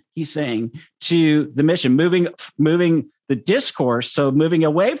unimportant, he's saying, to the mission, moving the discourse, so moving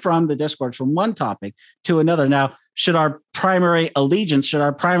away from the discourse from one topic to another. Now, should our primary allegiance, should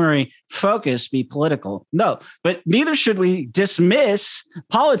our primary focus be political? No, but neither should we dismiss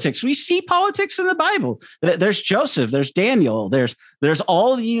politics. We see politics in the Bible. There's Joseph, there's Daniel, there's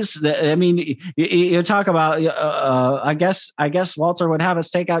all these. I mean, you talk about. I guess Walter would have us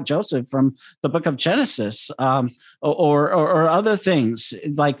take out Joseph from the book of Genesis, or other things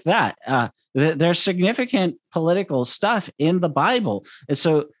like that. There's significant political stuff in the Bible, and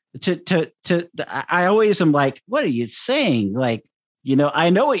so. I always am like, what are you saying? Like, I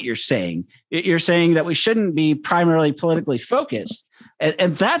know what you're saying. You're saying that we shouldn't be primarily politically focused,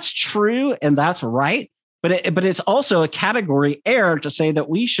 and that's true and that's right. But it's also a category error to say that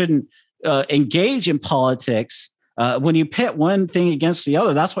we shouldn't engage in politics when you pit one thing against the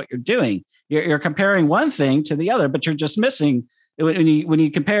other. That's what you're doing. You're comparing one thing to the other, but you're dismissing when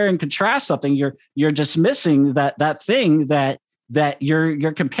you compare and contrast something. You're dismissing that thing that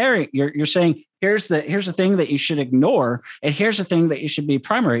you're comparing. You're saying here's the thing that you should ignore, and here's the thing that you should be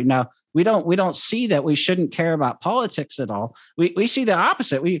primary. Now we don't see that we shouldn't care about politics at all. We see the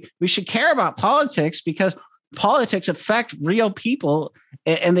opposite. We should care about politics because politics affect real people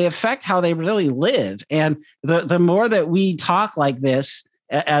and they affect how they really live. And the more that we talk like this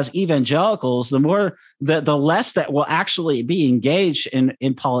as evangelicals, the less that will actually be engaged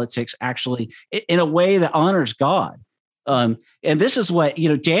in politics, actually in a way that honors God. And this is what,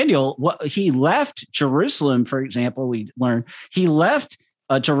 Daniel, what he left Jerusalem, for example, we learned he left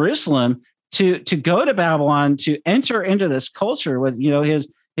Jerusalem to go to Babylon, to enter into this culture with,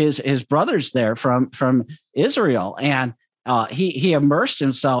 his brothers there from Israel. And he immersed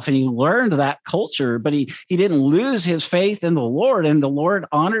himself and he learned that culture, but he didn't lose his faith in the Lord, and the Lord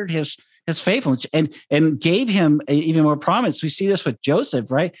honored his faithfulness and gave him even more promise. We see this with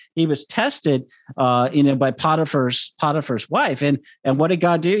Joseph, right? He was tested, by Potiphar's wife, and what did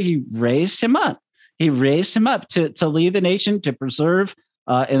God do? He raised him up. He raised him up to lead the nation, to preserve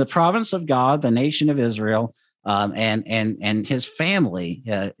in the province of God the nation of Israel, and his family,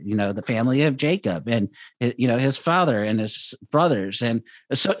 the family of Jacob, and his father and his brothers, and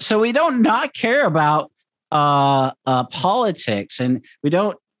so we don't not care about politics, and we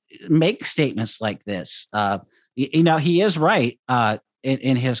don't make statements like this. He is right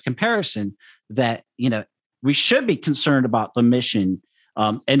in his comparison that we should be concerned about the mission,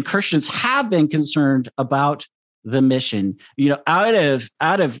 and Christians have been concerned about the mission, out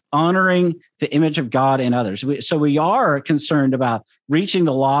of honoring the image of God in others. So we are concerned about reaching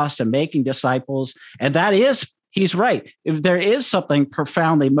the lost and making disciples, and that is. He's right. If there is something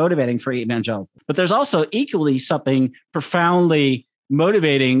profoundly motivating for evangelicals, but there's also equally something profoundly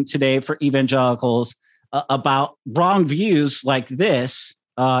motivating today for evangelicals about wrong views like this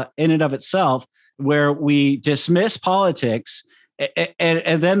in and of itself, where we dismiss politics.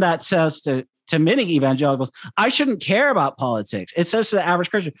 And then that says to many evangelicals, I shouldn't care about politics. It says to the average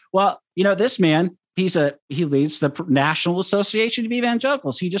Christian, well, this man, he leads the National Association of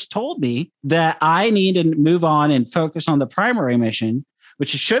Evangelicals. He just told me that I need to move on and focus on the primary mission,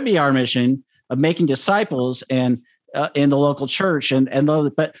 which should be our mission of making disciples and in the local church,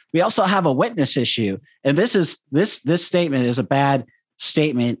 but we also have a witness issue, and this statement is a bad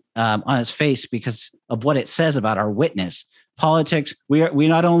statement on its face because of what it says about our witness. Politics, we're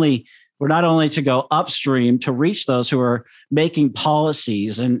not only to go upstream to reach those who are making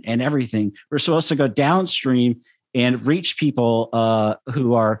policies and everything. We're supposed to go downstream and reach people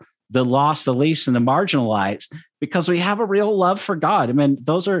who are the lost, the least, and the marginalized, because we have a real love for God. I mean,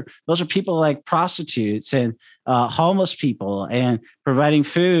 those are people like prostitutes and homeless people, and providing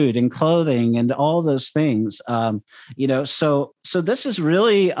food and clothing and all those things. So this is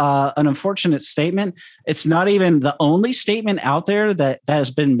really an unfortunate statement. It's not even the only statement out there that has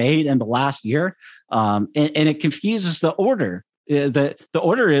been made in the last year, and it confuses the order. The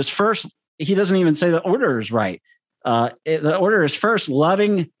order is first. He doesn't even say the order is right. The order is first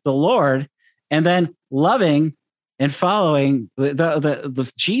loving the Lord, and then loving and following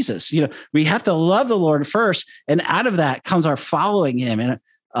the Jesus. We have to love the Lord first, and out of that comes our following Him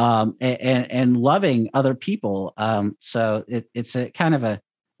and loving other people. So it's a kind of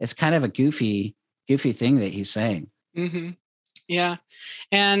it's kind of a goofy thing that he's saying. Mm-hmm. Yeah.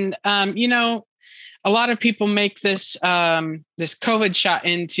 And, a lot of people make this this COVID shot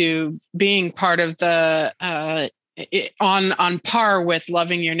into being part of the on par with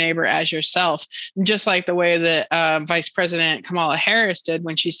loving your neighbor as yourself, just like the way that Vice President Kamala Harris did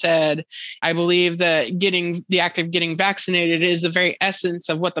when she said, "I believe that the act of getting vaccinated is the very essence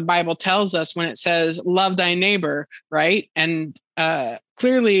of what the Bible tells us when it says love thy neighbor," right? And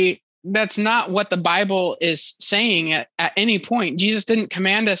clearly, that's not what the Bible is saying at any point. Jesus didn't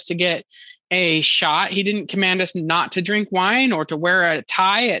command us to get a shot. He didn't command us not to drink wine or to wear a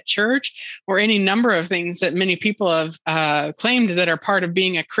tie at church or any number of things that many people have claimed that are part of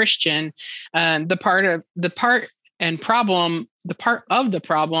being a Christian. The part of the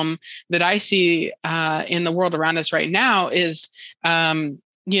problem that I see in the world around us right now is,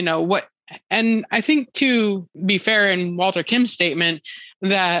 what. And I think, to be fair, in Walter Kim's statement,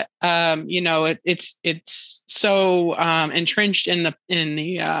 that it's so entrenched in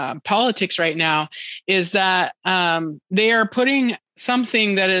the politics right now, is that they are putting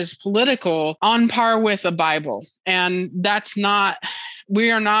something that is political on par with the Bible, and that's not.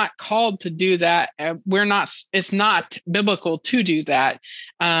 We are not called to do that. It's not biblical to do that.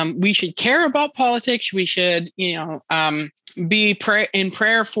 We should care about politics. We should, be in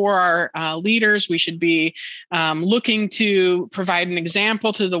prayer for our leaders. We should be looking to provide an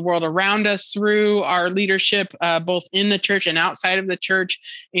example to the world around us through our leadership, both in the church and outside of the church,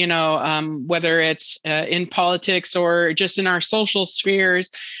 whether it's in politics or just in our social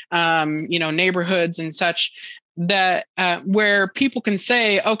spheres, neighborhoods and such. That where people can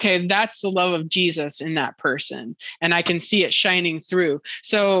say, okay, that's the love of Jesus in that person, and I can see it shining through.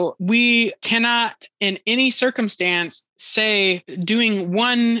 So we cannot in any circumstance say doing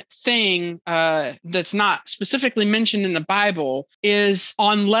one thing that's not specifically mentioned in the Bible is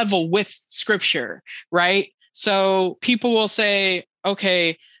on level with Scripture, right? So people will say,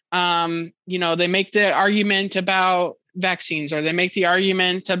 okay, they make the argument about vaccines, or they make the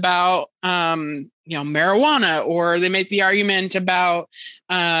argument about marijuana, or they make the argument about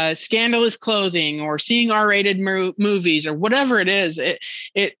scandalous clothing or seeing R-rated movies, or whatever it is. It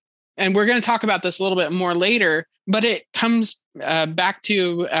and we're going to talk about this a little bit more later, but it comes back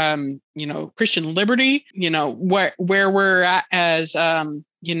to Christian liberty, where we're at as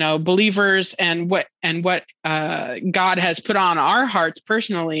believers, and what God has put on our hearts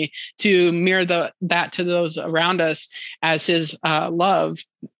personally to mirror that to those around us as His love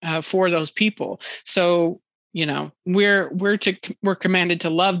for those people. So we're commanded to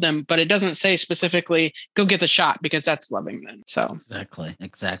love them, but it doesn't say specifically go get the shot, because that's loving them. So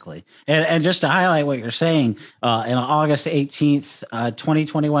exactly. And just to highlight what you're saying, in an August 18th,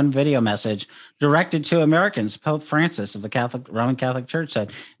 2021 video message directed to Americans, Pope Francis of the Roman Catholic Church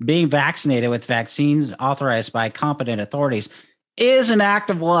said, being vaccinated with vaccines authorized by competent authorities is an act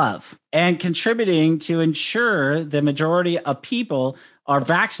of love and contributing to ensure the majority of people are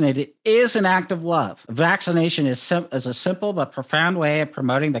vaccinated is an act of love. Vaccination is a simple but profound way of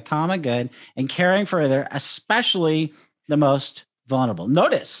promoting the common good and caring for others, especially the most vulnerable.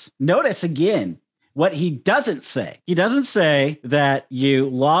 Notice again what he doesn't say. He doesn't say that you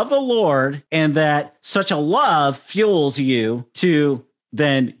love the Lord and that such a love fuels you to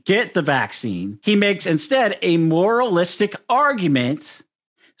then get the vaccine. He makes instead a moralistic argument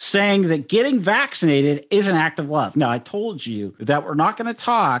saying that getting vaccinated is an act of love. Now, I told you that we're not going to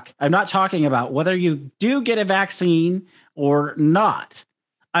talk. I'm not talking about whether you do get a vaccine or not.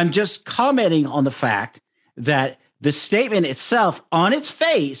 I'm just commenting on the fact that the statement itself on its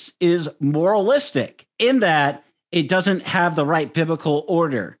face is moralistic in that it doesn't have the right biblical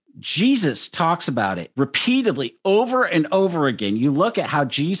order. Jesus talks about it repeatedly over and over again. You look at how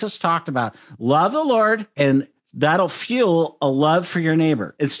Jesus talked about love the Lord, and that'll fuel a love for your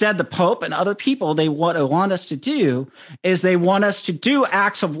neighbor. Instead, the Pope and other people, what they want us to do is they want us to do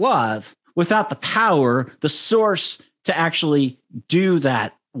acts of love without the power, the source to actually do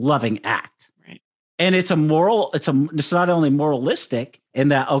that loving act. Right. And it's not only moralistic in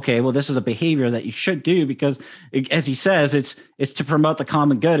that, okay, well, this is a behavior that you should do because, as he says, it's to promote the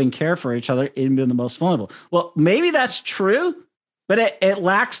common good and care for each other, even the most vulnerable. Well, maybe that's true, but it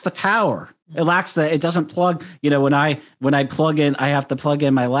lacks the power. It doesn't plug, when I plug in, I have to plug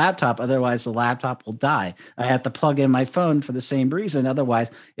in my laptop. Otherwise the laptop will die. I have to plug in my phone for the same reason. Otherwise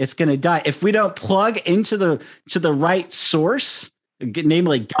it's going to die. If we don't plug into the right source,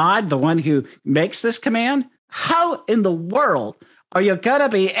 namely God, the one who makes this command, how in the world are you going to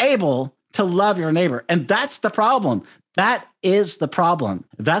be able to love your neighbor. And that's the problem. That is the problem.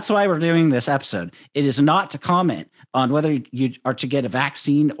 That's why we're doing this episode. It is not to comment on whether you are to get a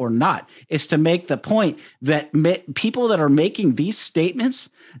vaccine or not. It's to make the point that people that are making these statements,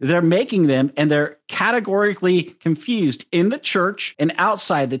 they're making them and they're categorically confused in the church and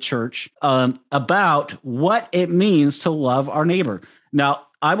outside the church about what it means to love our neighbor. Now,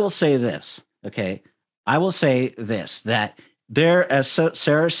 I will say this, okay? I will say this, that there, as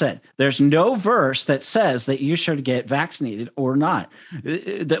Sarah said, there's no verse that says that you should get vaccinated or not.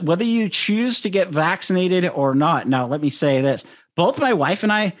 That whether you choose to get vaccinated or not. Now, let me say this. Both my wife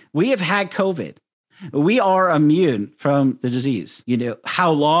and I, we have had COVID. We are immune from the disease.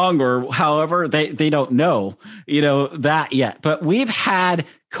 How long or however, they don't know, that yet. But we've had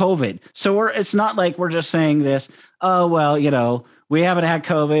COVID. So it's not like we're just saying this, oh, well, we haven't had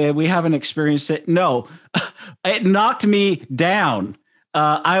COVID. We haven't experienced it. No, it knocked me down.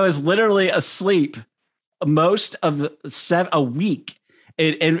 I was literally asleep most of a week.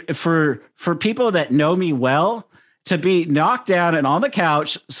 And for people that know me well, to be knocked down and on the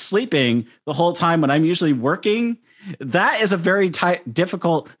couch sleeping the whole time when I'm usually working, that is a very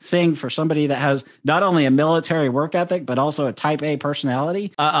difficult thing for somebody that has not only a military work ethic, but also a type A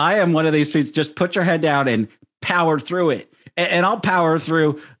personality. I am one of these people, just put your head down and power through it. And I'll power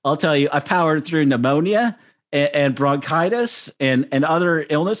through, I'll tell you, I've powered through pneumonia and bronchitis and other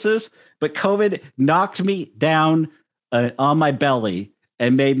illnesses, but COVID knocked me down on my belly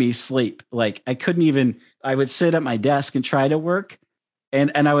and made me sleep. Like I would sit at my desk and try to work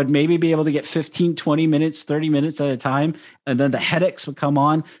and I would maybe be able to get 15, 20 minutes, 30 minutes at a time. And then the headaches would come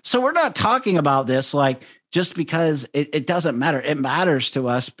on. So we're not talking about this like just because it doesn't matter. It matters to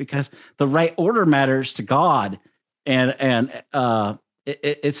us because the right order matters to God. And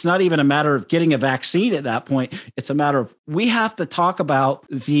it's not even a matter of getting a vaccine at that point. It's a matter of we have to talk about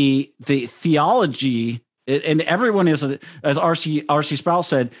the theology, and everyone is, as R.C. Sproul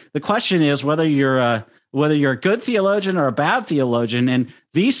said, the question is whether you're a good theologian or a bad theologian, and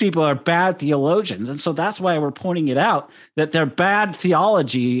these people are bad theologians, and so that's why we're pointing it out that their bad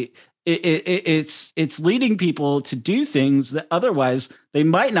theology. It's leading people to do things that otherwise they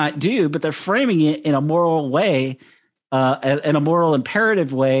might not do, but they're framing it in a moral way, in a moral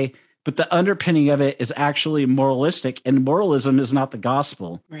imperative way. But the underpinning of it is actually moralistic, and moralism is not the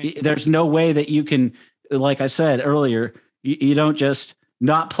gospel. Right. There's no way that you can, like I said earlier, you don't just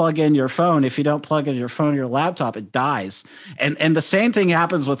not plug in your phone. If you don't plug in your phone or your laptop, it dies. And the same thing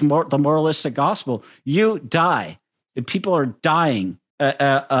happens with the moralistic gospel. You die, and people are dying.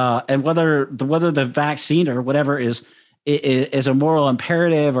 And whether the vaccine or whatever is a moral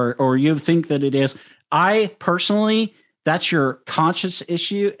imperative or you think that it is, I personally, that's your conscience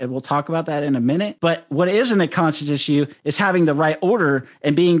issue, and we'll talk about that in a minute. But what isn't a conscience issue is having the right order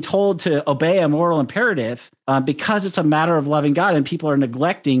and being told to obey a moral imperative because it's a matter of loving God, and people are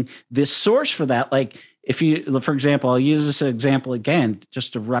neglecting this source for that. Like if you, for example, I'll use this example again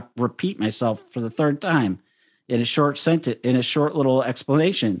just to repeat myself for the third time. In a short sentence, in a short little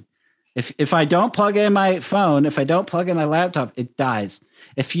explanation. If I don't plug in my phone, if I don't plug in my laptop, it dies.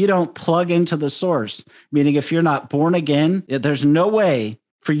 If you don't plug into the source, meaning if you're not born again, there's no way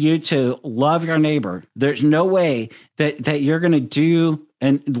for you to love your neighbor. There's no way that you're going to do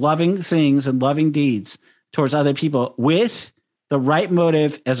and loving things and loving deeds towards other people with the right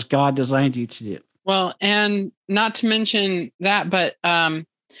motive as God designed you to do. Well, and not to mention that, but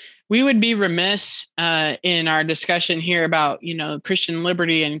we would be remiss in our discussion here about, Christian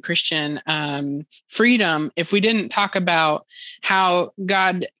liberty and Christian freedom if we didn't talk about how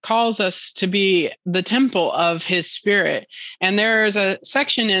God calls us to be the temple of his Spirit. And there's a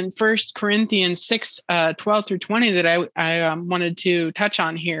section in 1 Corinthians 6, 12 through 20 that I wanted to touch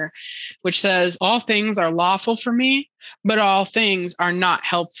on here, which says, all things are lawful for me, but all things are not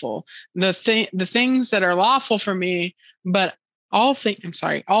helpful. The things that are lawful for me, but all things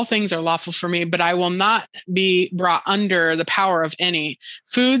are lawful for me, but I will not be brought under the power of any.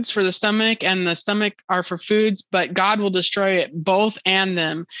 Foods for the stomach, and the stomach are for foods, but God will destroy it both and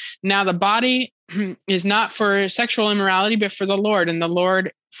them. Now the body is not for sexual immorality, but for the Lord, and the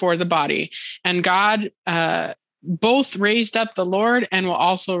Lord for the body. And God both raised up the Lord and will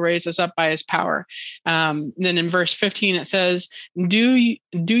also raise us up by his power. Then in verse 15, it says, do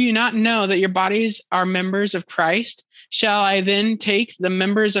you not know that your bodies are members of Christ? Shall I then take the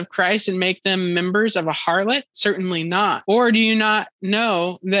members of Christ and make them members of a harlot? Certainly not. Or do you not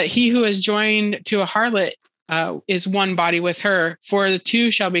know that he who is joined to a harlot is one body with her? For the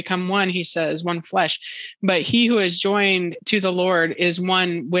two shall become one, he says, one flesh. But he who is joined to the Lord is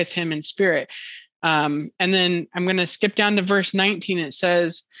one with him in spirit. And then I'm going to skip down to verse 19. It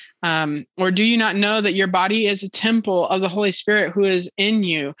says, Or do you not know that your body is a temple of the Holy Spirit who is in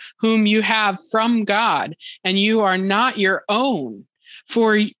you, whom you have from God, and you are not your own?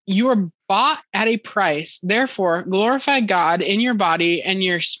 For you are bought at a price. Therefore, glorify God in your body and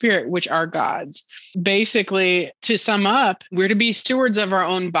your spirit, which are God's. Basically, to sum up, we're to be stewards of our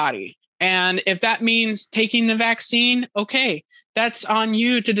own body. And if that means taking the vaccine, okay, that's on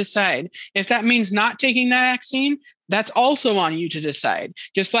you to decide. If that means not taking the vaccine, that's also on you to decide.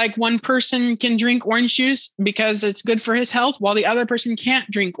 Just like one person can drink orange juice because it's good for his health, while the other person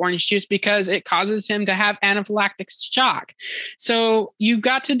can't drink orange juice because it causes him to have anaphylactic shock. So you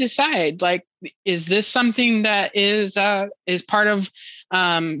got to decide, like, is this something that is part of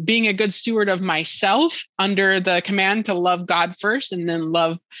being a good steward of myself under the command to love God first and then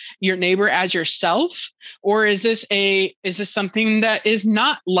love your neighbor as yourself? Or is this something that is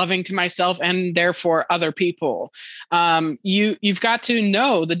not loving to myself and therefore other people? You've got to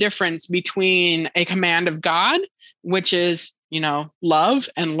know the difference between a command of God, which is, love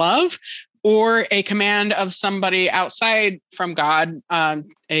and love, or a command of somebody outside from God,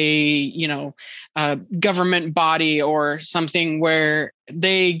 a government body or something where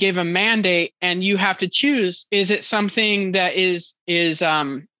they give a mandate and you have to choose. Is it something that is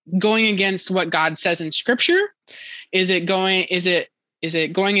going against what God says in Scripture? Is it going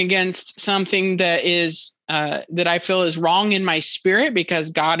against something that is that I feel is wrong in my spirit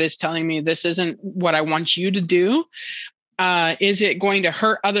because God is telling me this isn't what I want you to do? Is it going to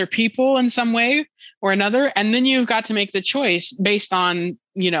hurt other people in some way or another? And then you've got to make the choice based on,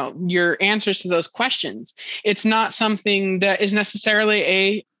 your answers to those questions. It's not something that is necessarily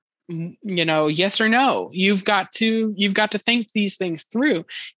a, yes or no. You've got to think these things through.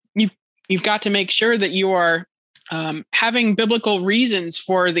 You've got to make sure that you are having biblical reasons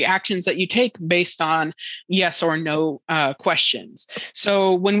for the actions that you take based on yes or no questions.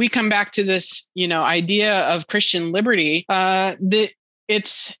 So when we come back to this, idea of Christian liberty,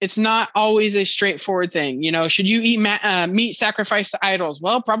 it's not always a straightforward thing. Should you eat meat sacrificed to idols?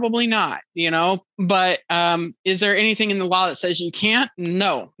 Well, probably not. But is there anything in the law that says you can't?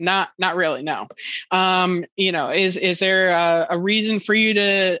 No, not really. No. Is there a reason for you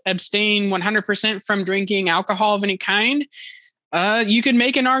to abstain 100% from drinking alcohol of any kind? You could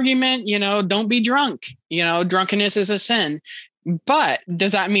make an argument. Don't be drunk. Drunkenness is a sin. But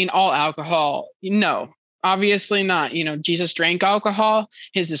does that mean all alcohol? No. Obviously not. Jesus drank alcohol.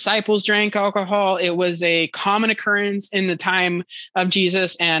 His disciples drank alcohol. It was a common occurrence in the time of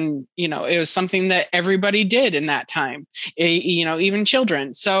Jesus. And, it was something that everybody did in that time, even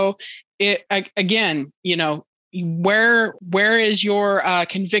children. So again, where is your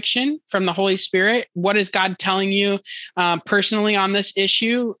conviction from the Holy Spirit? What is God telling you personally on this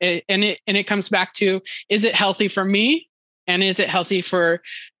issue? And it comes back to, is it healthy for me? And is it healthy for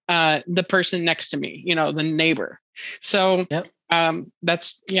the person next to me, the neighbor? So yep.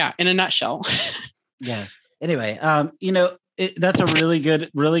 That's, in a nutshell. Yeah. Anyway, that's a really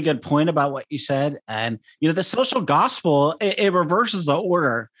good point about what you said. And, the social gospel, it reverses the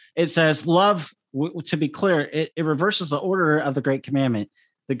order. It says love, to be clear, it reverses the order of the Great Commandment.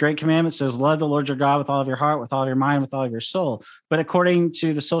 The Great Commandment says, love the Lord your God with all of your heart, with all of your mind, with all of your soul. But according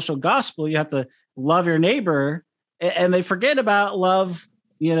to the social gospel, you have to love your neighbor, and they forget about love,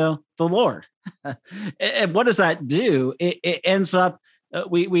 the Lord. And what does that do? It ends up,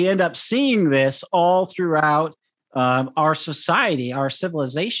 we end up seeing this all throughout our society, our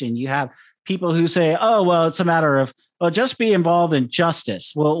civilization. You have people who say, oh, well, it's a matter of, just be involved in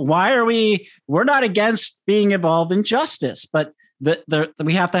justice. Well, we're not against being involved in justice, but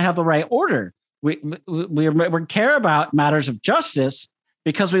we have to have the right order. We care about matters of justice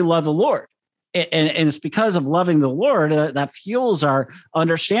because we love the Lord. And it's because of loving the Lord that fuels our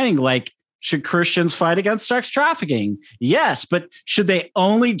understanding. Like, should Christians fight against sex trafficking? Yes, but should they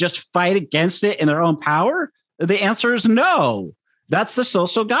only just fight against it in their own power? The answer is no. That's the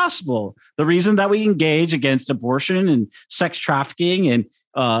social gospel. The reason that we engage against abortion and sex trafficking and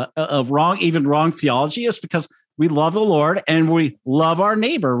wrong theology is because we love the Lord and we love our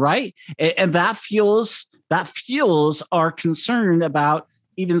neighbor, right? And that fuels our concern about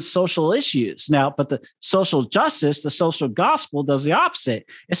even social issues. Now, but the social justice, the social gospel does the opposite.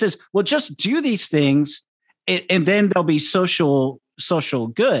 It says, well, just do these things and then there'll be social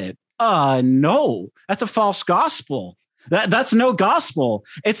good. No, that's a false gospel. That's no gospel.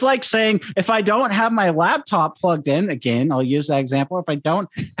 It's like saying, if I don't have my laptop plugged in, again, I'll use that example. If I don't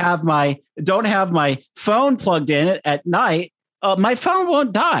have my phone plugged in at night, my phone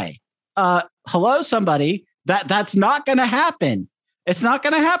won't die. Hello, somebody. That's not going to happen. It's not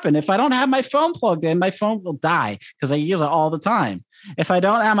going to happen. If I don't have my phone plugged in, my phone will die because I use it all the time. If I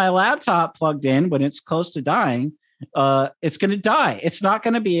don't have my laptop plugged in when it's close to dying, it's going to die. It's not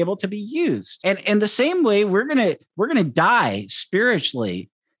going to be able to be used. And in the same way, we're going to die spiritually.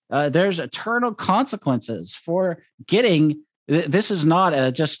 There's eternal consequences for getting. This is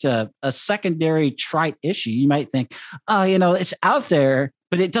not just a secondary trite issue. You might think, oh, it's out there,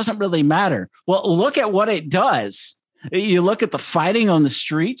 but it doesn't really matter. Well, look at what it does. You look at the fighting on the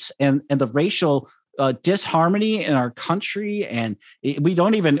streets and the racial disharmony in our country, and we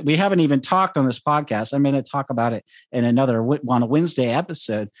haven't even talked on this podcast. I'm going to talk about it in on a Wednesday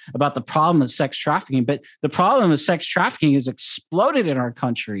episode about the problem of sex trafficking. But the problem of sex trafficking has exploded in our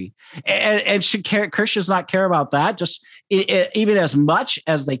country, and should Christians not care about that? Just even as much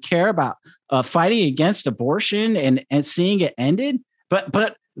as they care about fighting against abortion and seeing it ended.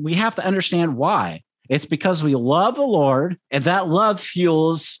 But we have to understand why. It's because we love the Lord, and that love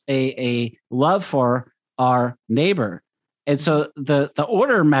fuels a love for our neighbor. And so the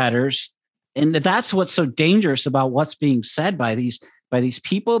order matters, and that's what's so dangerous about what's being said by these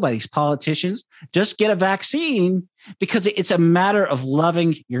people, by these politicians. Just get a vaccine because it's a matter of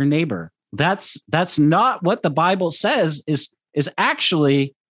loving your neighbor. That's not what the Bible says is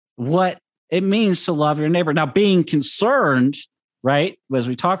actually what it means to love your neighbor. Now, being concerned, right, as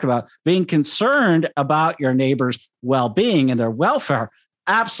we talked about, being concerned about your neighbor's well-being and their welfare,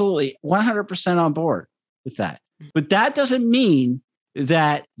 absolutely 100% on board with that. But that doesn't mean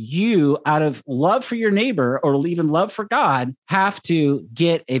that you, out of love for your neighbor or even love for God, have to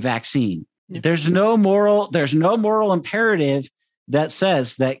get a vaccine. Yep. There's no moral imperative that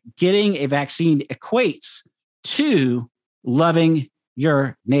says that getting a vaccine equates to loving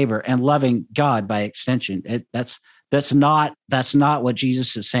your neighbor and loving God by extension. That's not what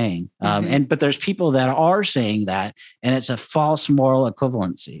Jesus is saying. But there's people that are saying that, and it's a false moral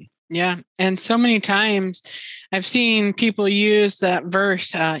equivalency. Yeah. And so many times I've seen people use that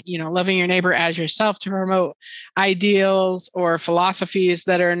verse, loving your neighbor as yourself, to promote ideals or philosophies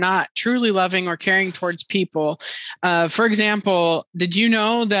that are not truly loving or caring towards people. For example, did you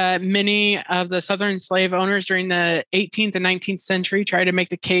know that many of the Southern slave owners during the 18th and 19th century tried to make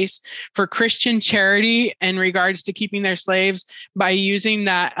the case for Christian charity in regards to keeping their slaves by using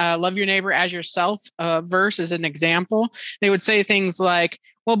that love your neighbor as yourself verse as an example? They would say things like,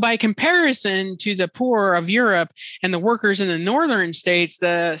 well, by comparison to the poor of Europe and the workers in the northern states,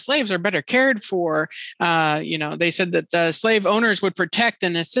 the slaves are better cared for. They said that the slave owners would protect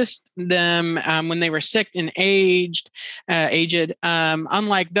and assist them when they were sick and aged,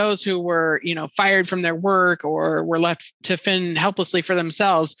 unlike those who were, fired from their work or were left to fend helplessly for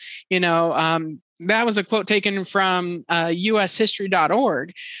themselves. That was a quote taken from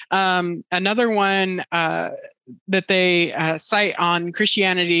ushistory.org. Another one that they cite on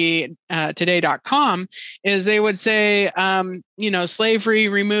ChristianityToday.com is they would say, slavery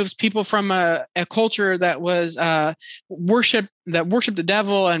removes people from a culture that was worshiped the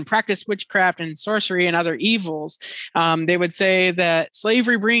devil and practiced witchcraft and sorcery and other evils. They would say that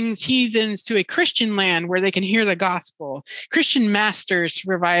slavery brings heathens to a Christian land where they can hear the gospel. Christian masters to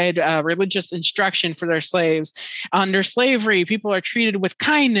provide religious instruction for their slaves. Under slavery, people are treated with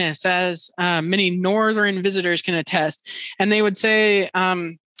kindness, as many northern visitors can attest. And they would say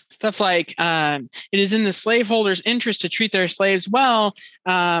stuff like, it is in the slaveholders' interest to treat their slaves well,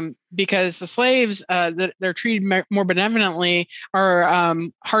 because the slaves that they're treated more benevolently are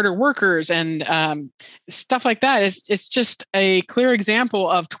harder workers and stuff like that. It's just a clear example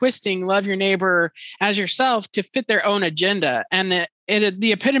of twisting love your neighbor as yourself to fit their own agenda. And the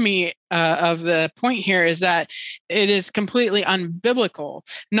epitome of the point here is that it is completely unbiblical,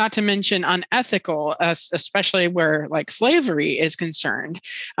 not to mention unethical, especially where like slavery is concerned.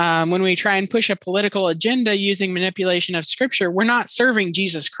 When we try and push a political agenda using manipulation of scripture, we're not serving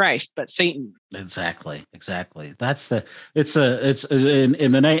Jesus Christ, but Satan. Exactly. That's in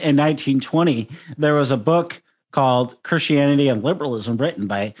 1920, there was a book called Christianity and Liberalism written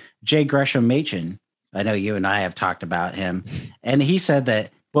by J. Gresham Machen. I know you and I have talked about him. And he said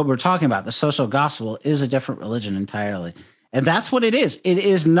that what we're talking about, the social gospel, is a different religion entirely. And that's what it is. It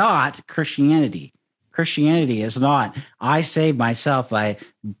is not Christianity. Christianity is not, I save myself by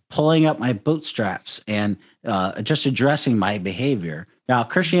pulling up my bootstraps and just addressing my behavior. Now,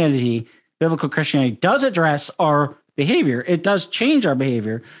 biblical Christianity does address our behavior. It does change our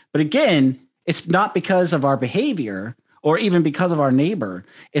behavior. But again, it's not because of our behavior or even because of our neighbor.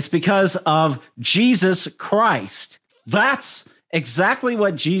 It's because of Jesus Christ. That's exactly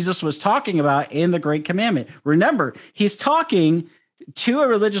what Jesus was talking about in the Great Commandment. Remember, he's talking to a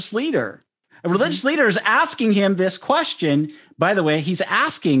religious leader, A religious leader is asking him this question. By the way, he's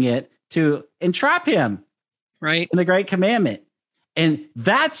asking it to entrap him. Right. In the Great Commandment. And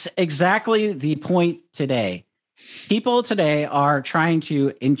that's exactly the point today. People today are trying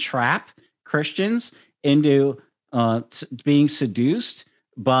to entrap Christians into being seduced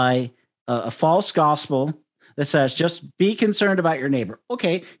by a false gospel that says, just be concerned about your neighbor.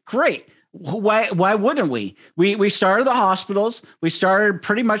 Okay, great. Why wouldn't we? We started the hospitals. We started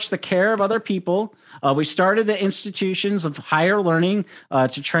pretty much the care of other people. We started the institutions of higher learning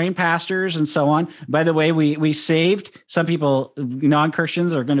to train pastors and so on. By the way, we saved some people.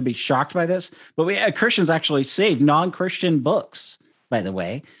 Non-Christians are going to be shocked by this, but Christians actually saved non-Christian books. By the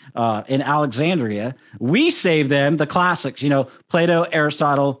way, in Alexandria, we saved them, the classics, Plato,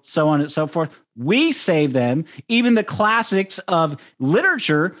 Aristotle, so on and so forth. We save them, even the classics of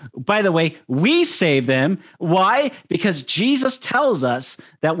literature. By the way, we save them. Why? Because Jesus tells us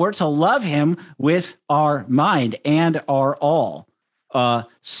that we're to love him with our mind and our all.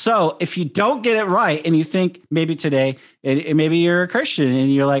 So if you don't get it right and you think maybe today, and maybe you're a Christian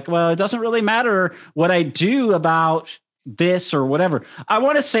and you're like, well, it doesn't really matter what I do about this or whatever. I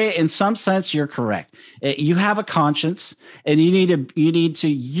want to say in some sense, you're correct. You have a conscience and you need to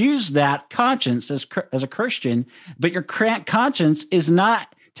use that conscience as a Christian, but your conscience is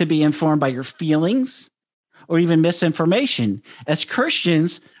not to be informed by your feelings or even misinformation. As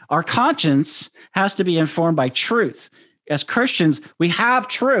Christians, our conscience has to be informed by truth. As Christians, we have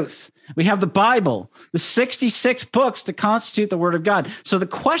truth. We have the Bible, the 66 books that constitute the Word of God. So the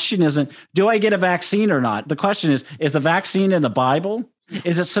question isn't, do I get a vaccine or not? The question is the vaccine in the Bible?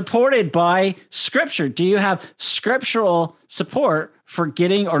 Is it supported by Scripture? Do you have scriptural support for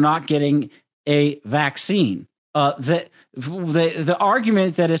getting or not getting a vaccine? The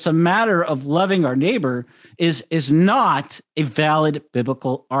argument that it's a matter of loving our neighbor is not a valid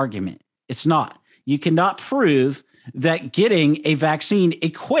biblical argument. It's not. You cannot prove that getting a vaccine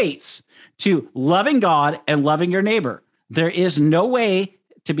equates to loving God and loving your neighbor. There is no way,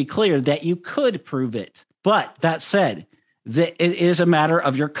 to be clear, that you could prove it. But that said, that it is a matter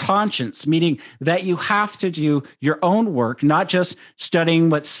of your conscience, meaning that you have to do your own work, not just studying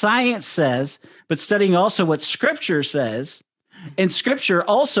what science says, but studying also what Scripture says. And Scripture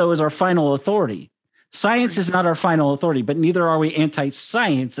also is our final authority. Science is not our final authority, but neither are we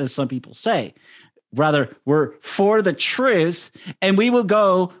anti-science, as some people say. Rather, we're for the truth, and we will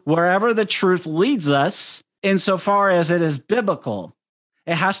go wherever the truth leads us insofar as it is biblical.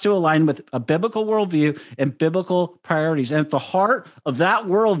 It has to align with a biblical worldview and biblical priorities. And at the heart of that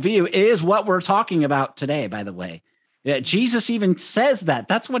worldview is what we're talking about today, by the way. Jesus even says that.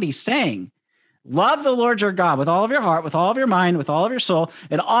 That's what he's saying. Love the Lord your God with all of your heart, with all of your mind, with all of your soul.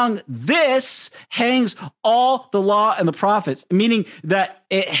 And on this hangs all the law and the prophets, meaning that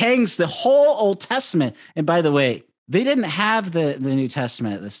it hangs the whole Old Testament. And by the way, they didn't have the New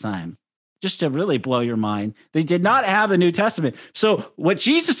Testament at this time. Just to really blow your mind, they did not have the New Testament. So what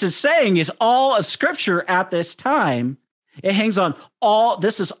Jesus is saying is all of Scripture at this time, it hangs on all.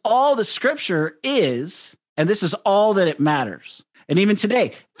 This is all the Scripture is, and this is all that it matters. And even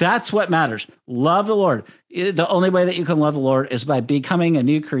today, that's what matters. Love the Lord. The only way that you can love the Lord is by becoming a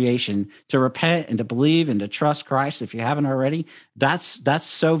new creation, to repent and to believe and to trust Christ if you haven't already. That's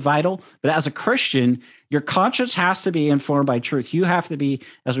so vital. But as a Christian, your conscience has to be informed by truth. You have to be,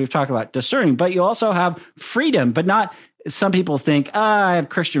 as we've talked about, discerning, but you also have freedom, but not, some people think, I have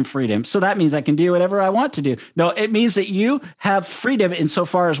Christian freedom, so that means I can do whatever I want to do. No, it means that you have freedom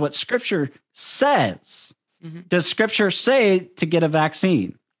insofar as what Scripture says. Mm-hmm. Does Scripture say to get a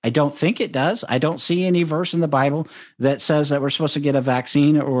vaccine? I don't think it does. I don't see any verse in the Bible that says that we're supposed to get a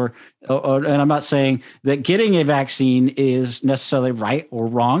vaccine, or and I'm not saying that getting a vaccine is necessarily right or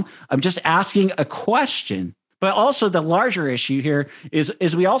wrong. I'm just asking a question. But also the larger issue here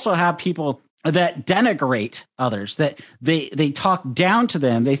is we also have people that denigrate others, that they talk down to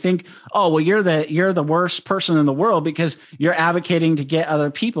them. They think, oh, well, you're the worst person in the world because you're advocating to get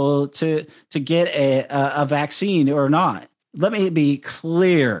other people to get a vaccine or not. Let me be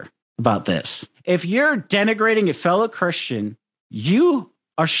clear about this. If you're denigrating a fellow Christian, you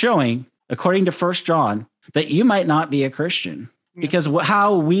are showing, according to 1 John, that you might not be a Christian. Because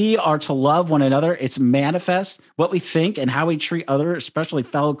how we are to love one another, it's manifest. What we think and how we treat others, especially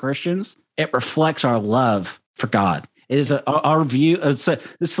fellow Christians, it reflects our love for God. It is our view.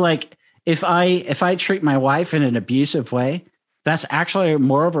 It's like if I treat my wife in an abusive way, that's actually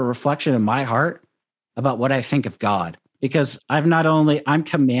more of a reflection in my heart about what I think of God. Because I'm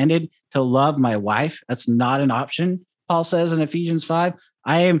commanded to love my wife. That's not an option, Paul says in Ephesians 5.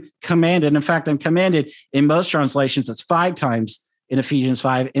 I am commanded. In fact, I'm commanded in most translations, it's 5 times in Ephesians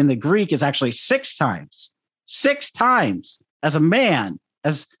 5. In the Greek, is actually 6 times. 6 times. As a man,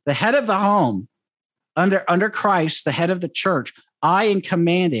 as the head of the home, under Christ, the head of the church, I am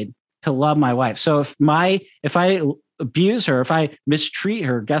commanded to love my wife. So if I abuse her, if I mistreat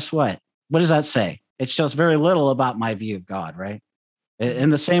her, guess what? What does that say? It shows very little about my view of God, right?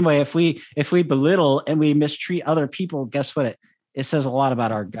 In the same way, if we belittle and we mistreat other people, guess what? It says a lot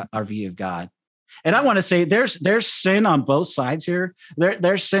about our view of God. And I want to say there's sin on both sides here.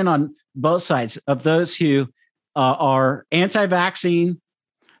 There's sin on both sides of those who are anti-vaccine,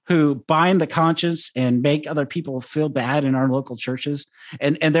 who bind the conscience and make other people feel bad in our local churches.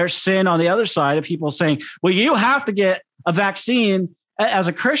 And there's sin on the other side of people saying, well, you have to get a vaccine as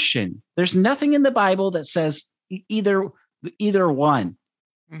a Christian. There's nothing in the Bible that says either one.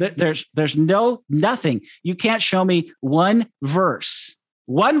 There's nothing. You can't show me one verse.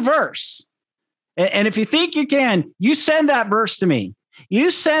 And if you think you can, you send that verse to me.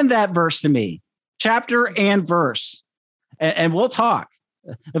 Chapter and verse, and we'll talk.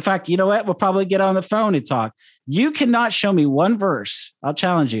 In fact, you know what? We'll probably get on the phone and talk. You cannot show me one verse. I'll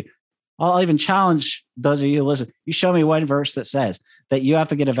challenge you. I'll even challenge those of you who listen. You show me one verse that says that you have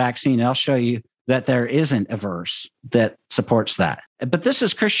to get a vaccine, and I'll show you that there isn't a verse that supports that. But this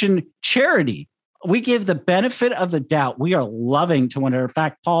is Christian charity. We give the benefit of the doubt. We are loving to one another. In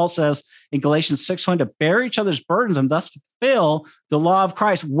fact, Paul says in Galatians 6:1 to bear each other's burdens and thus fulfill the law of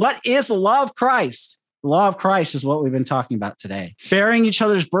Christ. What is the law of Christ? The law of Christ is what we've been talking about today. Bearing each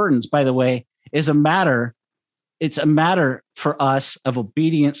other's burdens, by the way, is a matter. It's a matter for us of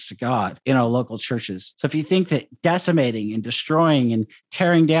obedience to God in our local churches. So if you think that decimating and destroying and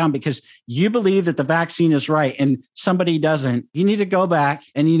tearing down because you believe that the vaccine is right and somebody doesn't, you need to go back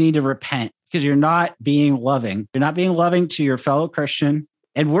and you need to repent because you're not being loving. You're not being loving to your fellow Christian.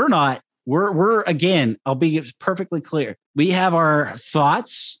 And we're not. We're again, I'll be perfectly clear. We have our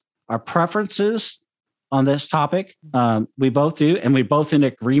thoughts, our preferences on this topic. We both do, and we're both in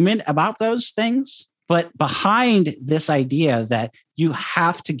agreement about those things. But behind this idea that you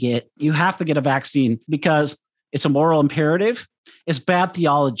have to get a vaccine because it's a moral imperative is bad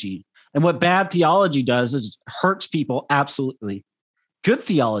theology. And what bad theology does is hurts people absolutely. Good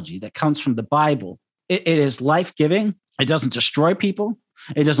theology that comes from the Bible, it is life-giving. It doesn't destroy people.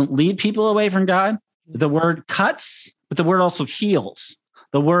 It doesn't lead people away from God. The word cuts, but the word also heals.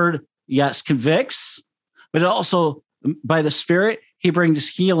 The word, yes, convicts, but it also, by the Spirit, he brings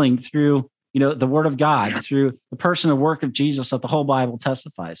healing through the word of God, through the person and work of Jesus that the whole Bible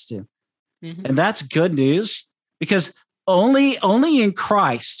testifies to. Mm-hmm. And that's good news because only in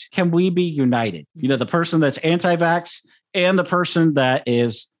Christ can we be united. The person that's anti-vax and the person that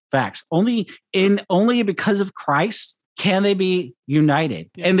is vax. Only because of Christ can they be united.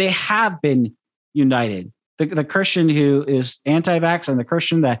 Yeah. And they have been united. The Christian who is anti-vax and the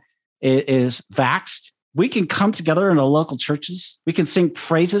Christian that is vaxxed, we can come together in our local churches. We can sing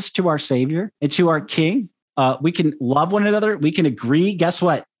praises to our Savior and to our King. We can love one another. We can agree. Guess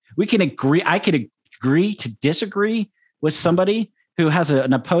what? We can agree. I could agree to disagree with somebody who has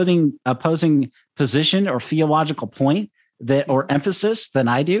an opposing position or theological point or emphasis than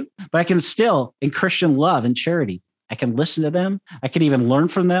I do. But I can still, in Christian love and charity, I can listen to them. I can even learn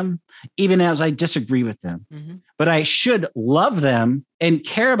from them, even as I disagree with them. Mm-hmm. But I should love them and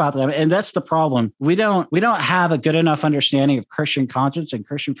care about them. And that's the problem. We don't have a good enough understanding of Christian conscience and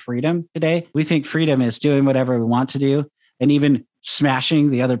Christian freedom today. We think freedom is doing whatever we want to do and even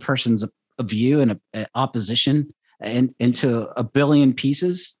smashing the other person's view and opposition into a billion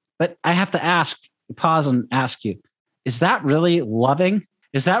pieces. But I have to pause and ask you, is that really loving?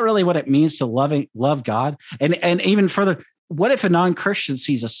 Is that really what it means to love God? And even further, what if a non-Christian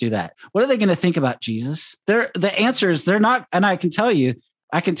sees us do that? What are they going to think about Jesus? The answer is they're not. And I can tell you,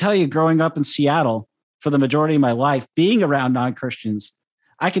 growing up in Seattle for the majority of my life, being around non-Christians,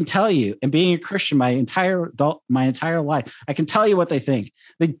 I can tell you, and being a Christian my entire life, I can tell you what they think.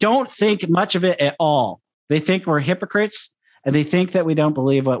 They don't think much of it at all. They think we're hypocrites, and they think that we don't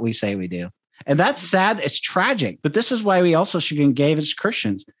believe what we say we do. And that's sad. It's tragic. But this is why we also should engage as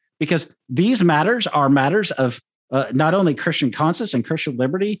Christians, because these matters are matters of not only Christian conscience and Christian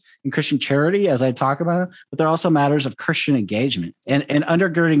liberty and Christian charity, as I talk about, but they're also matters of Christian engagement. And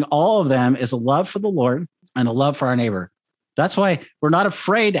undergirding all of them is a love for the Lord and a love for our neighbor. That's why we're not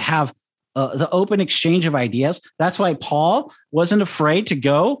afraid to have the open exchange of ideas. That's why Paul wasn't afraid to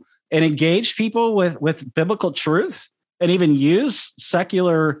go and engage people with biblical truth and even use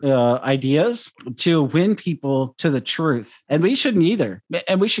secular ideas to win people to the truth. And we shouldn't either.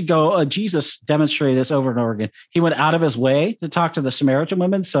 And we should go, Jesus demonstrated this over and over again. He went out of his way to talk to the Samaritan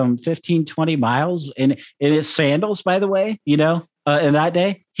woman some 15, 20 miles in his sandals, by the way, in that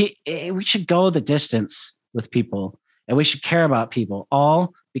day, we should go the distance with people, and we should care about people,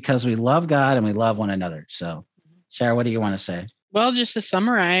 all because we love God and we love one another. So, Sarah, what do you want to say? Well, just to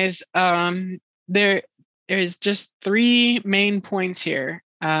summarize, there is just three main points here.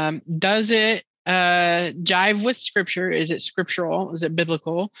 Does it jive with Scripture? Is it scriptural? Is it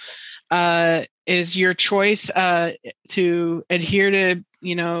biblical? Is your choice to adhere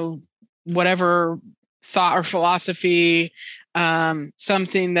to, whatever thought or philosophy,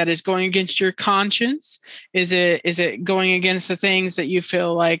 something that is going against your conscience? Is it going against the things that you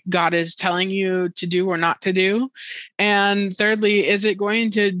feel like God is telling you to do or not to do? And thirdly, is it going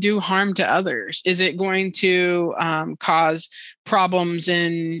to do harm to others? Is it going to cause problems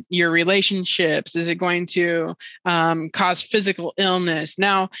in your relationships? Is it going to cause physical illness?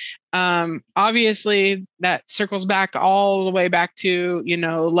 Now, obviously that circles back all the way back to,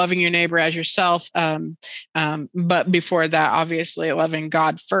 loving your neighbor as yourself. But before that, obviously loving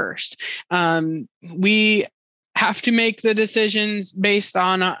God first. We have to make the decisions based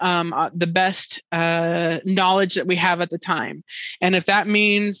on the best knowledge that we have at the time. And if that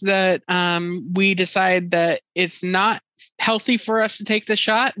means that we decide that it's not healthy for us to take the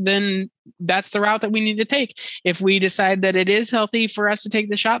shot, then that's the route that we need to take. If we decide that it is healthy for us to take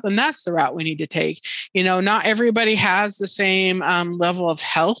the shot, then that's the route we need to take. Not everybody has the same level of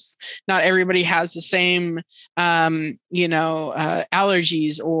health. Not everybody has the same, allergies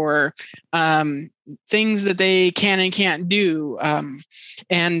or things that they can and can't do.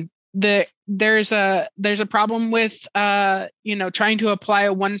 And there's a problem with trying to apply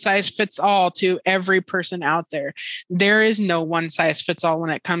a one size fits all to every person out there. There is no one size fits all when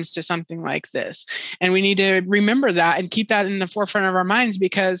it comes to something like this, and we need to remember that and keep that in the forefront of our minds,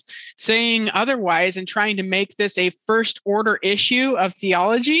 because saying otherwise and trying to make this a first order issue of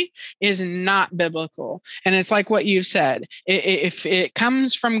theology is not biblical. And it's like what you said, if it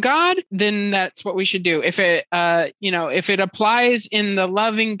comes from God, then that's what we should do. If it applies in the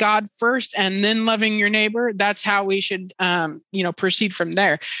loving God first and then loving your neighbor, that's how we should, proceed from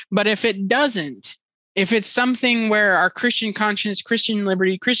there. But if it doesn't, if it's something where our Christian conscience, Christian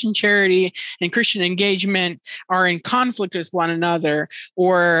liberty, Christian charity, and Christian engagement are in conflict with one another,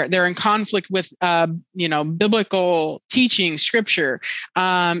 or they're in conflict with, biblical teaching, Scripture,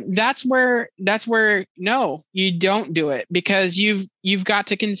 that's where no, you don't do it, because you've got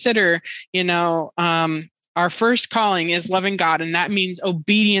to consider, our first calling is loving God, and that means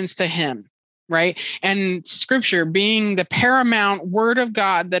obedience to Him. Right. And Scripture, being the paramount word of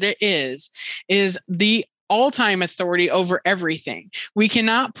God that it is the all-time authority over everything. We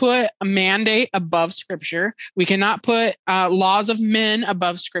cannot put a mandate above Scripture. We cannot put laws of men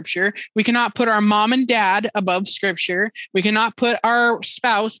above Scripture. We cannot put our mom and dad above Scripture. We cannot put our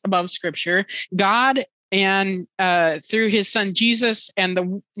spouse above Scripture. God, and through His Son Jesus, and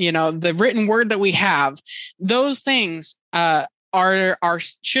the written word that we have, those things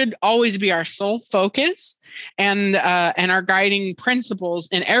should always be our sole focus and our guiding principles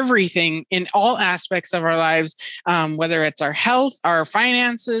in everything, in all aspects of our lives, whether it's our health, our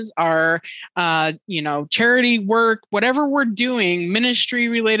finances, our charity work, whatever we're doing, ministry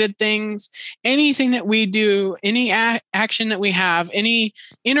related things, anything that we do, any action that we have, any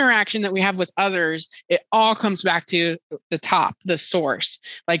interaction that we have with others, it all comes back to the top, the source,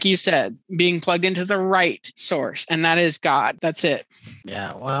 like you said, being plugged into the right source, and that is God. That's it.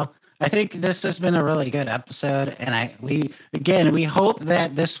 Yeah, well, I think this has been a really good episode, and we hope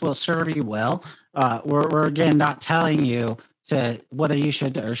that this will serve you well. We're again not telling you to whether you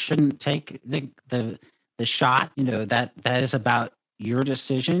should or shouldn't take the shot. That is about your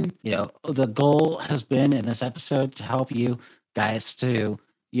decision. The goal has been in this episode to help you guys to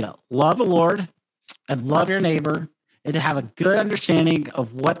love the Lord and love your neighbor, and to have a good understanding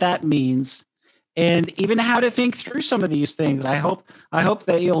of what that means, and even how to think through some of these things. I hope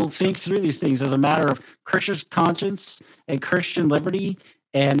that you'll think through these things as a matter of Christian conscience and Christian liberty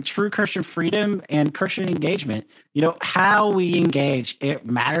and true Christian freedom and Christian engagement. How we engage, it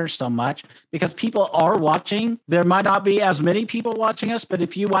matters so much, because people are watching. There might not be as many people watching us, but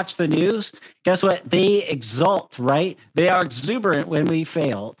if you watch the news, guess what? They exult, right? They are exuberant when we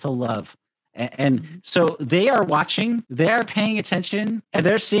fail to love. And so they are watching, they are paying attention, and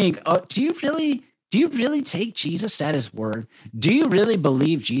they're seeing, do you really take Jesus at His word? Do you really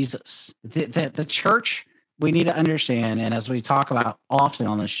believe Jesus? The church, we need to understand, and as we talk about often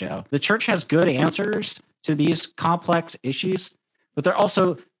on this show, the church has good answers to these complex issues, but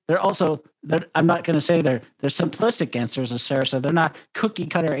I'm not going to say they're simplistic answers, as Sarah said. They're not cookie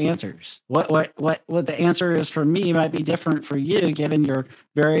cutter answers. What the answer is for me might be different for you, given your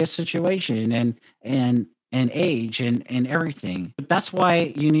various situation. And and age and everything. But that's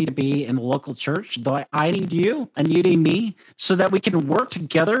why you need to be in the local church. Though I need you and you need me, so that we can work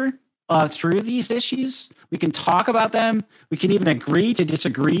together through these issues. We can talk about them. We can even agree to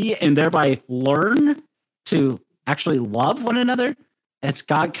disagree and thereby learn to actually love one another as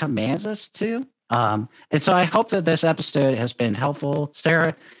God commands us to. And so I hope that this episode has been helpful.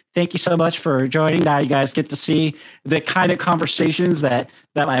 Sarah, thank you so much for joining. Now you guys get to see the kind of conversations that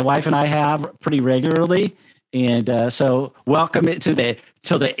my wife and I have pretty regularly. And so welcome it to the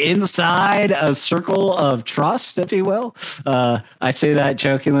inside a circle of trust, if you will. I say that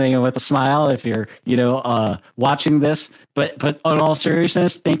jokingly and with a smile if you're, watching this. But in all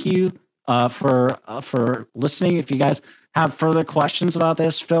seriousness, thank you for listening. If you guys have further questions about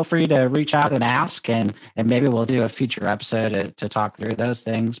this, feel free to reach out and ask, and maybe we'll do a future episode to talk through those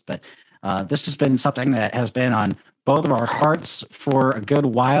things. But this has been something that has been on both of our hearts for a good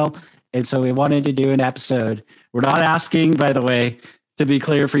while. And so we wanted to do an episode. We're not asking, by the way, to be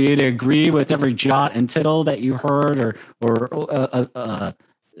clear, for you to agree with every jot and tittle that you heard or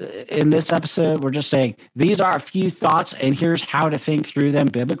in this episode. We're just saying these are a few thoughts, and here's how to think through them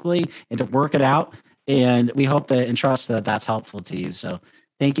biblically and to work it out. And we hope that and trust that that's helpful to you. So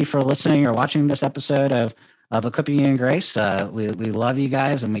thank you for listening or watching this episode of Equipping You in Grace. We love you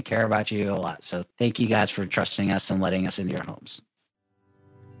guys and we care about you a lot. So thank you guys for trusting us and letting us into your homes.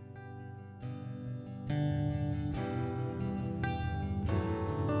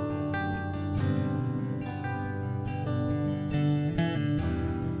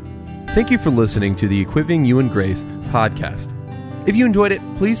 Thank you for listening to the Equipping You in Grace podcast. If you enjoyed it,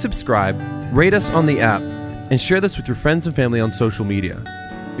 please subscribe, rate us on the app, and share this with your friends and family on social media.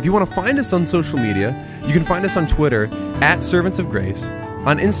 If you want to find us on social media, you can find us on Twitter @Servants of Grace,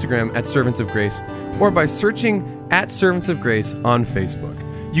 on Instagram @Servants of Grace, or by searching @Servants of Grace on Facebook.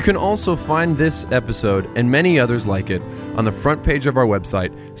 You can also find this episode and many others like it on the front page of our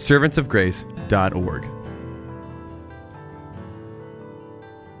website, servantsofgrace.org.